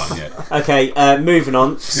 that's fine. Yeah. Okay, moving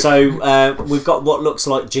on. So we've got what looks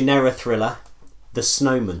like genera thriller, The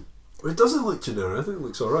Snowman. I. It doesn't look generic. I think it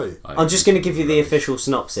looks alright. I'm just going to give you the official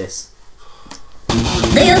synopsis.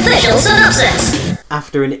 The official synopsis.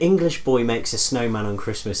 After an English boy makes a snowman on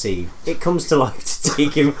Christmas Eve, it comes to life to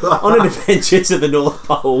take him on an adventure to the North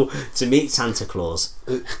Pole to meet Santa Claus.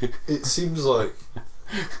 It seems like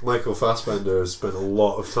Michael Fassbender has spent a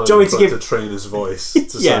lot of time Do you want me trying to to train his voice to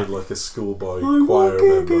Yeah. sound like a schoolboy choir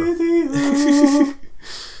member.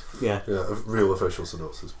 Yeah. Yeah, a real official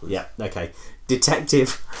synopsis, please. Yeah, okay.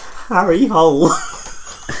 Detective Harry Hole.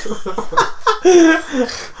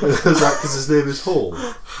 Is that because his name is Hole?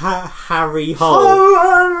 Harry Hole.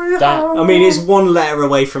 I mean, it's one letter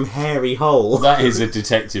away from Hairy Hole. That is a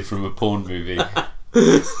detective from a porn movie.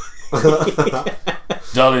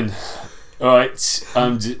 Darling, alright,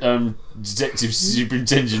 I'm Detective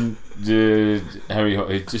Superintendent Harry Hole.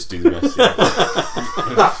 Just do the rest.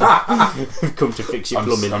 I've come to fix your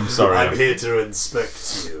plumbing. I'm sorry. I'm here to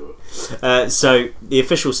inspect you. So, the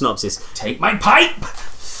official synopsis. Take my pipe!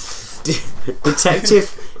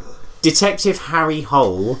 Detective Harry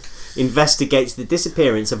Hole investigates the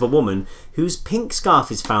disappearance of a woman whose pink scarf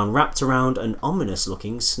is found wrapped around an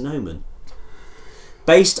ominous-looking snowman.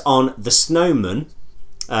 Based on The Snowman,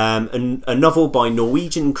 a novel by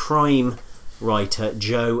Norwegian crime writer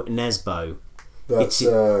Joe Nesbo. That's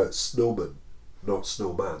Snowman, not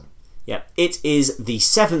Snowman. Yeah, it is the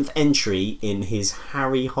 7th entry in his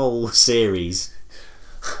Harry Hole series.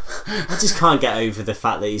 I just can't get over the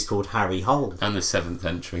fact that he's called Harry Hole. And the 7th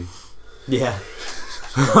entry. Yeah.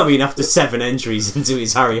 I mean, after 7 entries into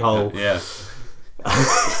his Harry Hole, Yeah.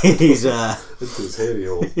 he's Into his hairy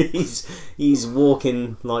hole. he's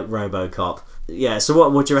walking like RoboCop. Yeah. So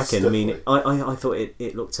what do you reckon? Definitely. I mean, I thought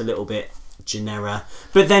it looked a little bit genera,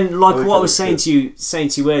 but then like what I was saying to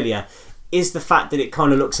you earlier is the fact that it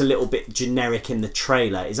kind of looks a little bit generic in the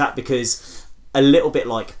trailer. Is that because a little bit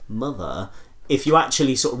like Mother? If you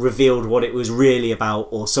actually sort of revealed what it was really about,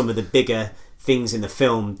 or some of the bigger things in the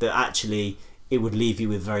film, that actually it would leave you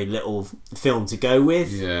with very little film to go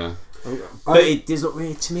with. Yeah. But it does look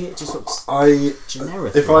really, to me, it just looks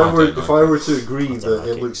generic. If I I were don't to agree that like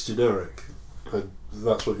it it. looks generic, and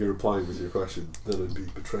that's what you're implying with your question, then I'd be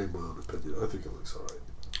betraying my own opinion. I think it looks alright.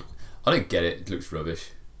 I don't get it. It looks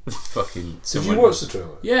rubbish. Fucking. Did you watch the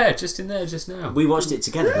trailer? Yeah, just in there, just now. We watched it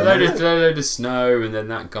together. A load of snow, and then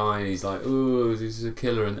that guy, and he's like, "Oh, this is a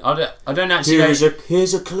killer." And I don't actually know.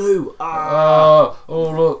 Here's a clue. Ah. Oh,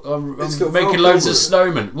 look, It's I'm got making Val loads of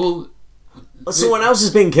Kilmer. snowmen. Well, Someone else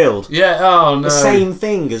has been killed. yeah. Oh no. The same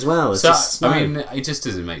thing as well. It's So, just snow. I mean, it just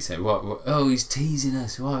doesn't make sense. What, oh, he's teasing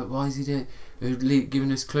us. Why is he doing?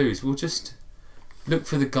 Giving us clues. We'll just look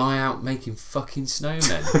for the guy out making fucking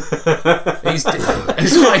snowmen. It's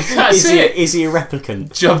like that's it. Is he a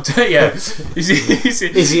replicant? Job done. Yeah. Is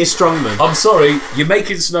Is he a strongman? I'm sorry. You're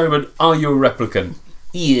making snowmen. Are you a replicant?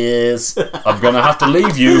 Yes. I'm gonna have to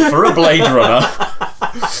leave you for a Blade Runner.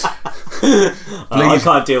 I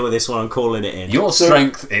can't deal with this one. I'm calling it in. Your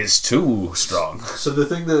strength is too strong. So the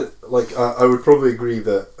thing that, like, I would probably agree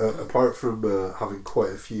that apart from having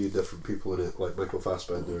quite a few different people in it, like Michael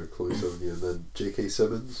Fassbender, Chloe Sevigny, and then J.K.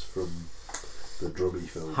 Simmons from the Drummy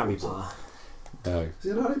film. Harry What's that? Potter. No. Is he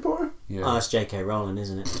in Harry Potter? Yeah. Oh, that's J.K. Rowling,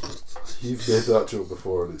 isn't it? You've made that joke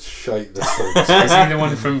before, and it's shite this time. Is he the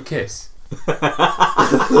one from Kiss?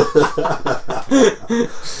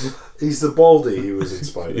 He's the baldy he was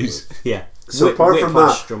inspired with. Yeah. So apart from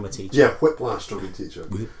that, drummer teacher. yeah, Whiplash drumming teacher.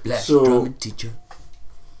 Black So- drumming teacher.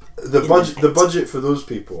 The budget for those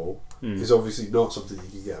people is obviously not something you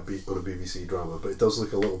can get on a BBC drama, but it does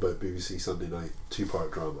look a little bit BBC Sunday Night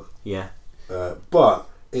 2-part drama. Yeah. But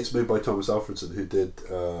it's made by Thomas Alfredson, who did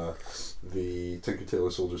the Tinker Tailor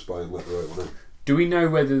Soldier Spy and Let the Right One In. Do we know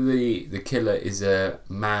whether the killer is a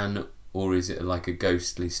man or is it like a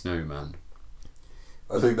ghostly snowman?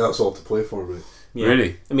 I think that's all to play for, mate. Yeah.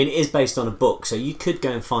 Really? I mean, it is based on a book, so you could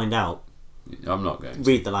go and find out. I'm not going to.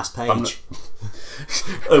 Read the last I'm page.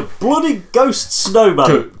 A bloody ghost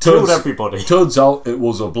snowman killed everybody. Turns out it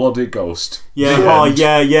was a bloody ghost. Yeah, The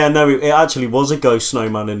end. yeah, no, it actually was a ghost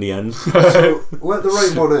snowman in the end. So Let the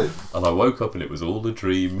Right One In And I woke up and it was all a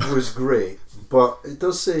dream. was great, but it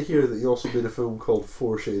does say here that he also made a film called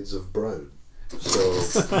 4 Shades of Brown. So,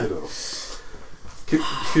 you know,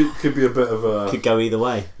 Could be a bit of a... Could go either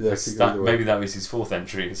way. Yeah, could go either way. Maybe that was his 4th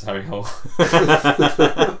entry as Harry Hole.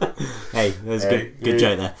 Hey, there's a good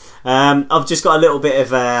joke there. I've just got a little bit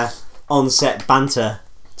of on-set banter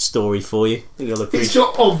story for you. I think you'll appreciate. He's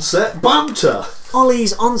got on-set banter.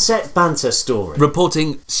 Ollie's on-set banter story.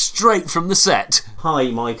 Reporting straight from the set. Hi,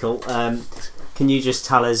 Michael. Can you just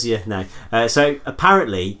tell us your... No. So,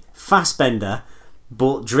 apparently, Fassbender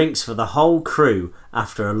bought drinks for the whole crew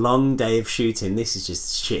after a long day of shooting. This is just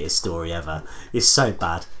the shittest story ever. It's so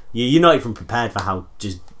bad. You're not even prepared for how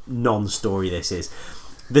just non-story this is.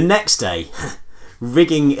 The next day,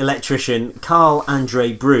 rigging electrician Carl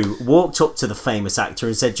Andre Brew walked up to the famous actor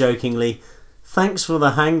and said jokingly, "Thanks for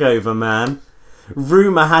the hangover, man."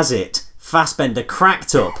 Rumour has it, Fassbender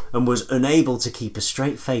cracked up and was unable to keep a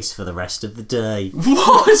straight face for the rest of the day.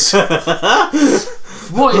 What?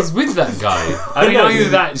 What is with that guy? I mean, either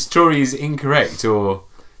that story is incorrect or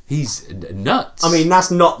he's nuts. I mean,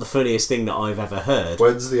 that's not the funniest thing that I've ever heard.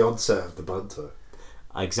 When's the onset of the banter?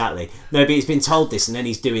 Exactly. No, but he's been told this, and then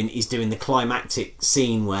he's doing the climactic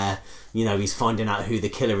scene where, you know, he's finding out who the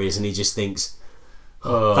killer is, and he just thinks,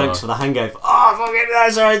 thanks for the hangover. Oh, fucking no,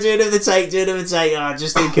 sorry, do another take. Oh,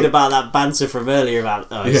 just thinking about that banter from earlier about...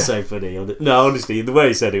 Oh, it's so funny. No, honestly, the way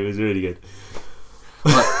he said it was really good.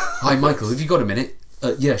 Hi, Michael, have you got a minute?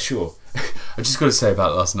 Yeah, sure. I just got to say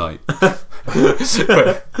about last night. But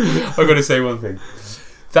I've got to say one thing.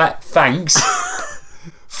 That thanks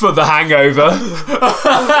for the hangover.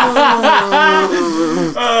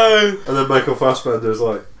 And then Michael Fassbender's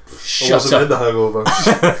like, Shut I wasn't up. in the hangover.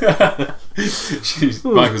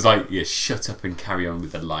 Michael's like, yeah, shut up and carry on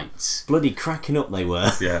with the lights. Bloody cracking up they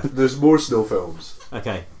were. Yeah. There's more snow films.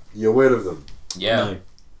 Okay. You aware of them? Yeah.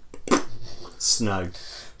 No. Snow.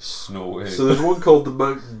 Snow. So there's one called The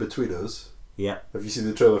Mountain Between Us. Yeah. Have you seen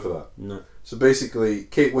the trailer for that? No. So basically,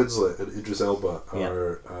 Kate Winslet and Idris Elba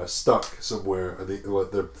are stuck somewhere, and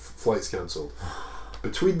their flight's cancelled.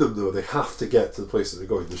 Between them, though, they have to get to the place that they're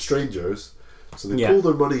going. They're strangers, so they pull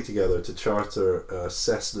their money together to charter a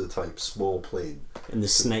Cessna-type small plane. And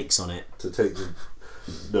there's snakes on it. To take them...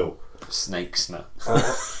 No. Snakes, no.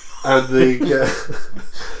 And they get...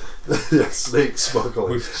 yeah, snake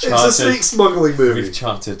smuggling. It's a snake smuggling movie. We've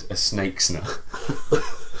chartered a snake snap.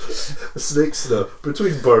 A snake snap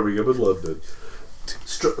between Birmingham and London.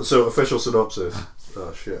 So, official synopsis.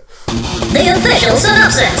 Oh shit. The official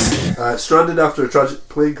synopsis. Stranded after a tragic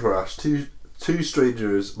plane crash, two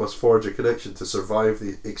strangers must forge a connection to survive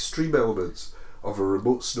the extreme elements of a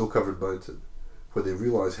remote snow-covered mountain. When they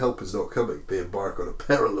realise help is not coming, they embark on a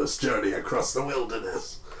perilous journey across the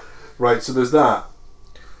wilderness. Right, so there's that,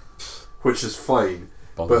 which is fine.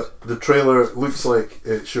 But the trailer looks like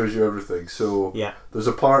it shows you everything. So there's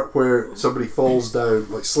a part where somebody falls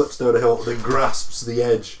down, like slips down a hill, and then grasps the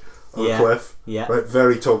edge of a cliff. Yeah. Right,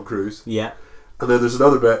 very Tom Cruise. Yeah. And then there's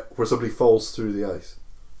another bit where somebody falls through the ice.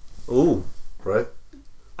 Ooh. Right?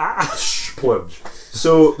 Plunge.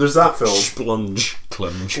 So there's that film. Splunge.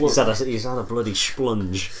 Plunge. He's had a bloody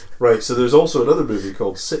splunge. Right, so there's also another movie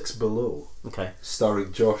called Six Below. Okay.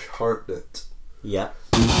 Starring Josh Hartnett. Yeah.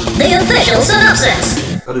 The official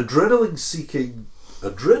synopsis. An adrenaline-seeking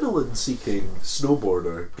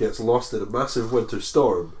snowboarder gets lost in a massive winter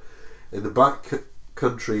storm in the back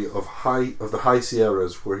country of the high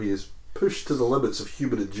Sierras, where he is pushed to the limits of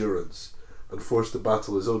human endurance and forced to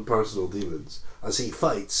battle his own personal demons as he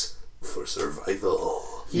fights for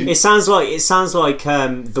survival. It sounds like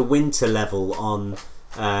the winter level on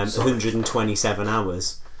 127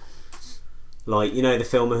 Hours. Like, you know the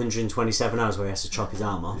film 127 Hours where he has to chop his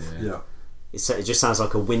arm off? Yeah. It just sounds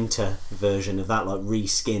like a winter version of that, like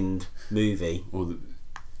reskinned movie. Or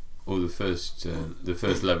the first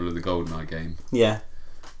level of the GoldenEye game. Yeah.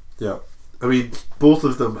 Yeah. I mean, both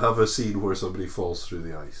of them have a scene where somebody falls through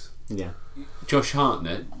the ice. Yeah. Josh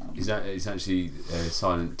Hartnett is actually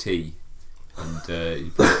Silent T, and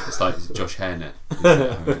it's like Josh Hairnet.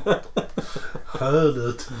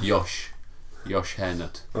 Hartnett. Josh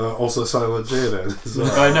Hairnet. Also Silent J then.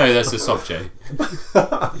 Oh no, that's a soft J.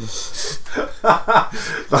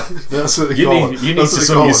 That's what they call it. You need to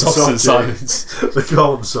sum your softs and silence. They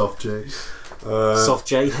call him Soft J. Soft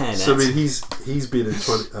J Hairnet. So I mean, he's been in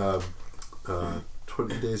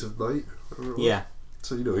 20 Days of Night. Yeah.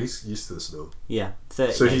 So you know he's used to the snow. Yeah,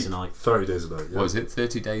 30 days a night. 30 days a night. Yeah. What is it?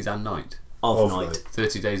 30 days and night. Of night.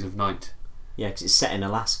 30 days of night. Yeah, because it's set in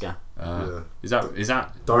Alaska. Is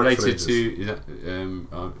that Dark related Fringes.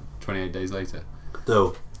 to 28 Days Later?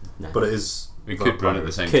 No, but it is. We could run at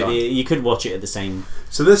the same time. You could watch it at the same.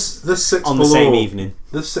 So this Six on Below, the same evening.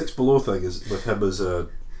 This Six Below thing is with him as a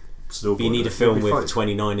snowboarding. You need a It'll film be with fine.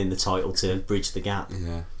 29 in the title to bridge the gap.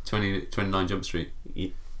 Yeah, 29 Jump Street.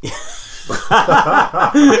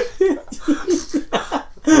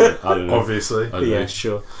 I don't know. Obviously. I don't Yeah, know.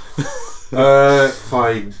 sure.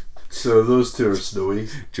 Fine. So those two are snowy.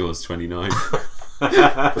 Jaws 29.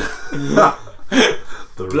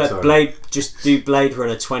 The return. Blade, just do Blade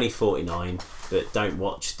Runner 2049, but don't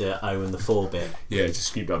watch the O and the 4 bit. Yeah,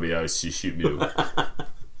 just keep up your eyes, you shoot me.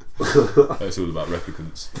 That's all about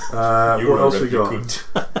replicants. What else we got?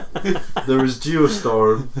 There was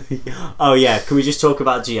Geostorm. Oh yeah, can we just talk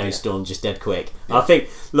about Geostorm just dead quick? I think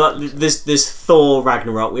look, there's Thor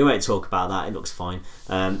Ragnarok. We won't talk about that. It looks fine.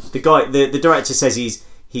 The director says he's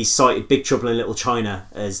cited Big Trouble in Little China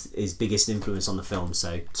as his biggest influence on the film.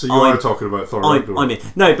 So you are talking about Thor Ragnarok. I'm in.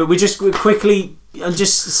 No, but we're quickly. I'm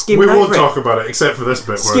just skimming We over won't it. talk about it except for this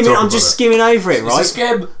bit. I'm just skimming over it, right? It's a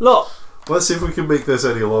skim. Look. Let's see if we can make this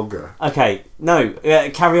any longer. Okay, no,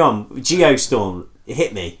 carry on. Geostorm,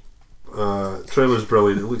 hit me. Trailer's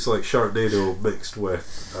brilliant. It looks like Sharknado mixed with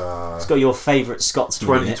It's got your favourite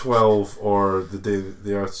Scotsman in it. 2012 or the day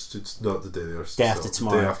the Earth. It's not the day the Earth. Day After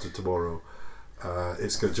Tomorrow. Day After Tomorrow.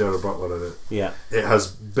 It's got Gerard Butler in it. Yeah. It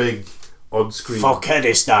has big on-screen.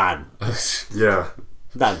 Afghanistan. Yeah.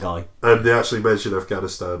 That guy. And they actually mention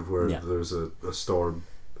Afghanistan where Yeah. there's a storm.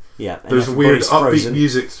 Yeah. and There's weird everybody's upbeat frozen.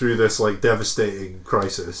 music through this like devastating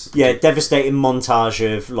crisis. Yeah, devastating montage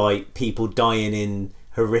of like people dying in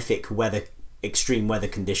horrific extreme weather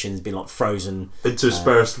conditions, being like frozen.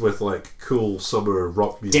 Interspersed with like cool summer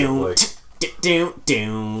rock music. Doom,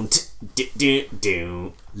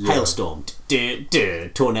 Yeah. hailstorm,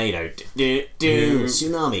 tornado,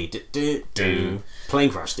 tsunami, plane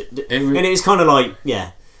crash, and it's kind of like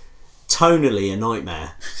tonally a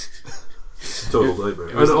nightmare. Total nightmare.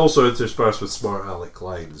 And also interspersed with smart Alec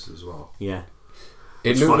lines as well. Yeah.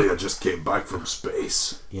 It's funny, I just came back from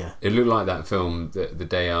space. Yeah. It looked like that film the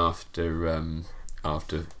day after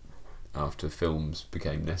films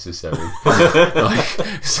became necessary.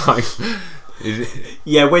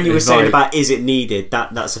 Yeah, when you were it's saying like- about is it needed,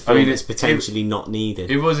 that's a film that's it- potentially not needed.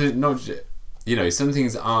 It wasn't not. Some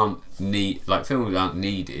things aren't films aren't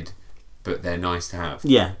needed, but they're nice to have.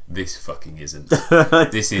 Yeah. This fucking isn't.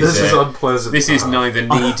 This is unpleasant. This to is have. neither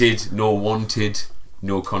needed nor wanted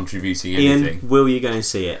nor contributing Ian, anything. will you go and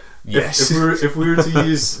see it? Yes. If we were to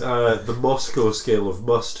use the Moscow scale of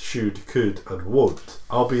must, should, could, and won't,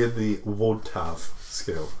 I'll be in the won't have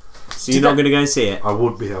scale. So you're not going to go and see it? I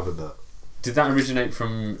won't be having that. Did that originate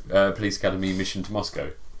from Police Academy Mission to Moscow?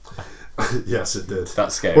 Yes, it did.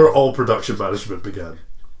 That scale. Where all production management began.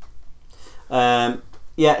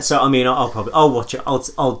 Yeah, so I mean, I'll watch it.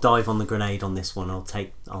 I'll dive on the grenade on this one. I'll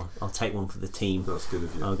take one for the team. That's good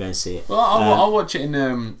of you. I'll go and see it. Well, I'll watch it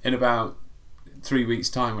in about 3 weeks'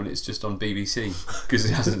 time when it's just on BBC because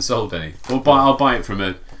it hasn't sold any. I'll buy it from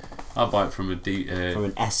an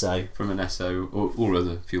Esso or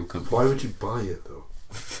other fuel company. Why would you buy it though?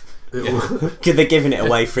 Because they're giving it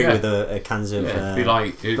away free with a cans of. Be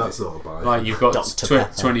like that's not a buy. Like you've got Dr.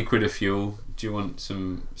 Pepper. 20 quid of fuel. Do you want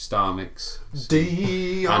some Star Mix?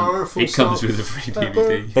 DR And full it comes stop. with a free Pepper.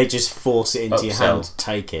 DVD. They just force it into your Upsell. hand.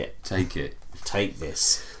 Take it. Take it. Take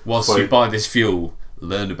this. Whilst Fine. you buy this fuel,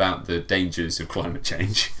 learn about the dangers of climate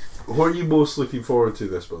change. What are you most looking forward to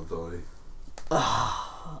this month, Ollie?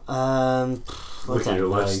 I Look at don't your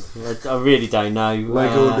know. list. I really don't know.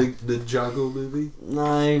 Lego Ninjago movie?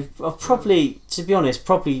 No, I'll probably, to be honest,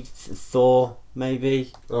 Thor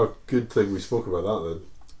maybe. Oh, good thing we spoke about that then.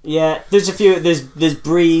 Yeah, there's a few. There's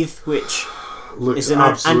Breathe, which Looks is an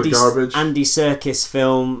absolute garbage. Andy Serkis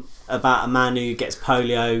film about a man who gets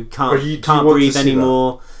polio, Do you can't want to breathe see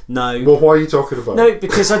anymore. No. Well, why are you talking about No, it?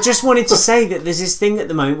 because I just wanted to say that there's this thing at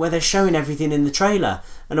the moment where they're showing everything in the trailer,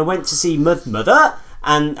 and I went to see Mother,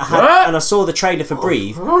 and I saw the trailer for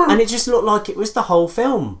Breathe, and it just looked like it was the whole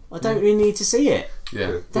film. I don't really need to see it.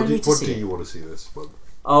 Yeah. Don't need to What see do it. you want to see this month?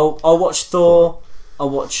 I'll watch Thor. I'll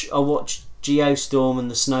watch Geostorm and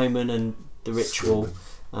the Snowman and The Ritual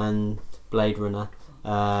and Blade Runner.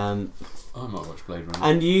 I might watch Blade Runner.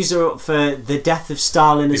 And yous are up for The Death of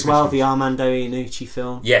Stalin as The well, original. the Armando Iannucci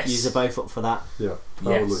film. Yes. Yous are both up for that. Yeah, that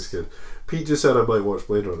Yes. one looks good. Pete just said I might watch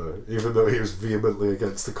Blade Runner, even though he was vehemently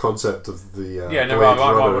against the concept of the Yeah, no, Blade I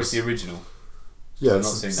might Runners. watch the original. Yeah, I've it's,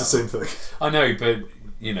 not seen it's the that same one. thing. I know, but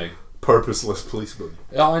you know, Purposeless policeman,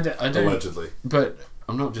 I don't. allegedly. But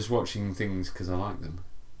I'm not just watching things because I like them.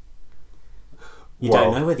 You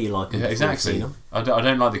Well, don't know whether you like them. Yeah, before you've exactly. seen them. I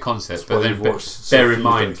don't like the concept, That's but why then you've but watched so bear in few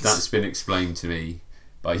mind things. that's been explained to me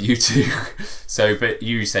by you two. So, but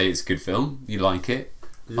you say it's a good film, you like it.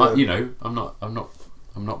 Yeah. You know, I'm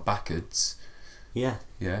not backwards. Yeah.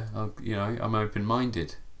 Yeah, I'm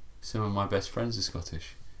open-minded. Some of my best friends are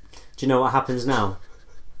Scottish. Do you know what happens now?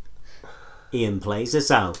 Ian plays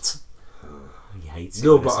us out. He hates it.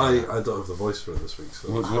 No, when but I say I don't have the voice for it this week. So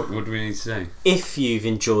What do we need to say? if you've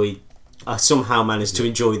enjoyed, somehow managed to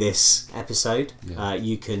enjoy this episode, Yeah.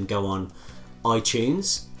 you can go on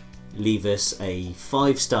iTunes, leave us a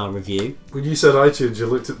 5-star review. when you said iTunes, you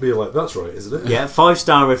looked at me like, "That's right, isn't it?" Yeah,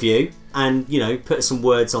 5-star review, and put some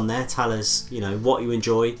words on there. Tell us, what you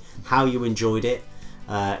enjoyed, how you enjoyed it.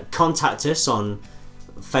 Contact us on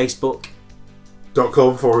Facebook.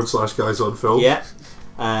 .com/guys on film. Yeah.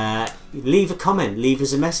 Leave a comment, leave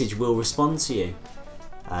us a message, we'll respond to you.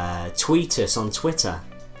 Tweet us on Twitter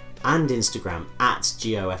and Instagram at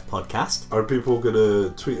GOF Podcast. Are people gonna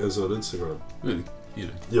tweet us on Instagram? Really,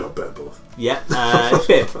 Yeah, I bet both. Yeah,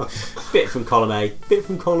 bit from column A, bit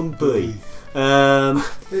from column B.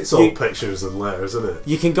 It's all pictures and letters, isn't it?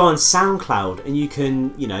 You can go on SoundCloud and you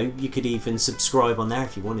can, you could even subscribe on there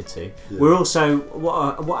if you wanted to. Yeah. We're also,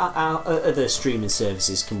 what other streaming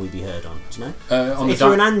services can we be heard on? Do you know? On If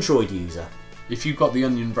you're an Android user. If you've got the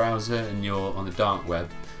Onion browser and you're on the dark web,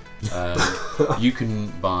 you can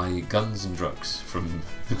buy guns and drugs from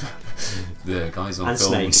the Guys on And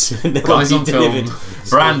Film. snakes. They'll Guys be on Film delivered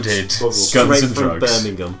branded guns straight and from drugs.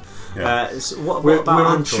 Birmingham. Yeah. So what We're about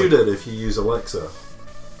on Android? TuneIn if you use Alexa.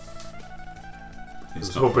 I was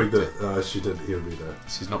It's not hoping plugged that she didn't hear me there. in.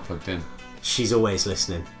 She's not plugged in. She's always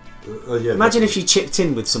listening. Yeah, Imagine if she chipped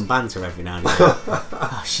in with some banter every now and again.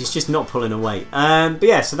 Oh, she's just not pulling away. But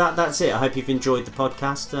yeah, so that's it. I hope you've enjoyed the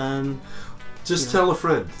podcast. just tell a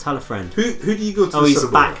friend. Tell a friend. Who do you go to Oh, the he's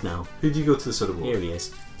cinema back with? now. Who do you go to the cinema Here with? he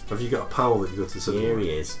is. Have you got a pal that you go to the cinema Here with?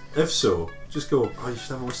 he is. If so, just go, you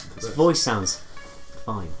should have a listen to His this. voice sounds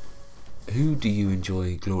fine. Who do you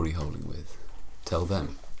enjoy glory holing with? Tell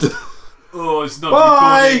them. Oh, it's not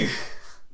Bye! recording.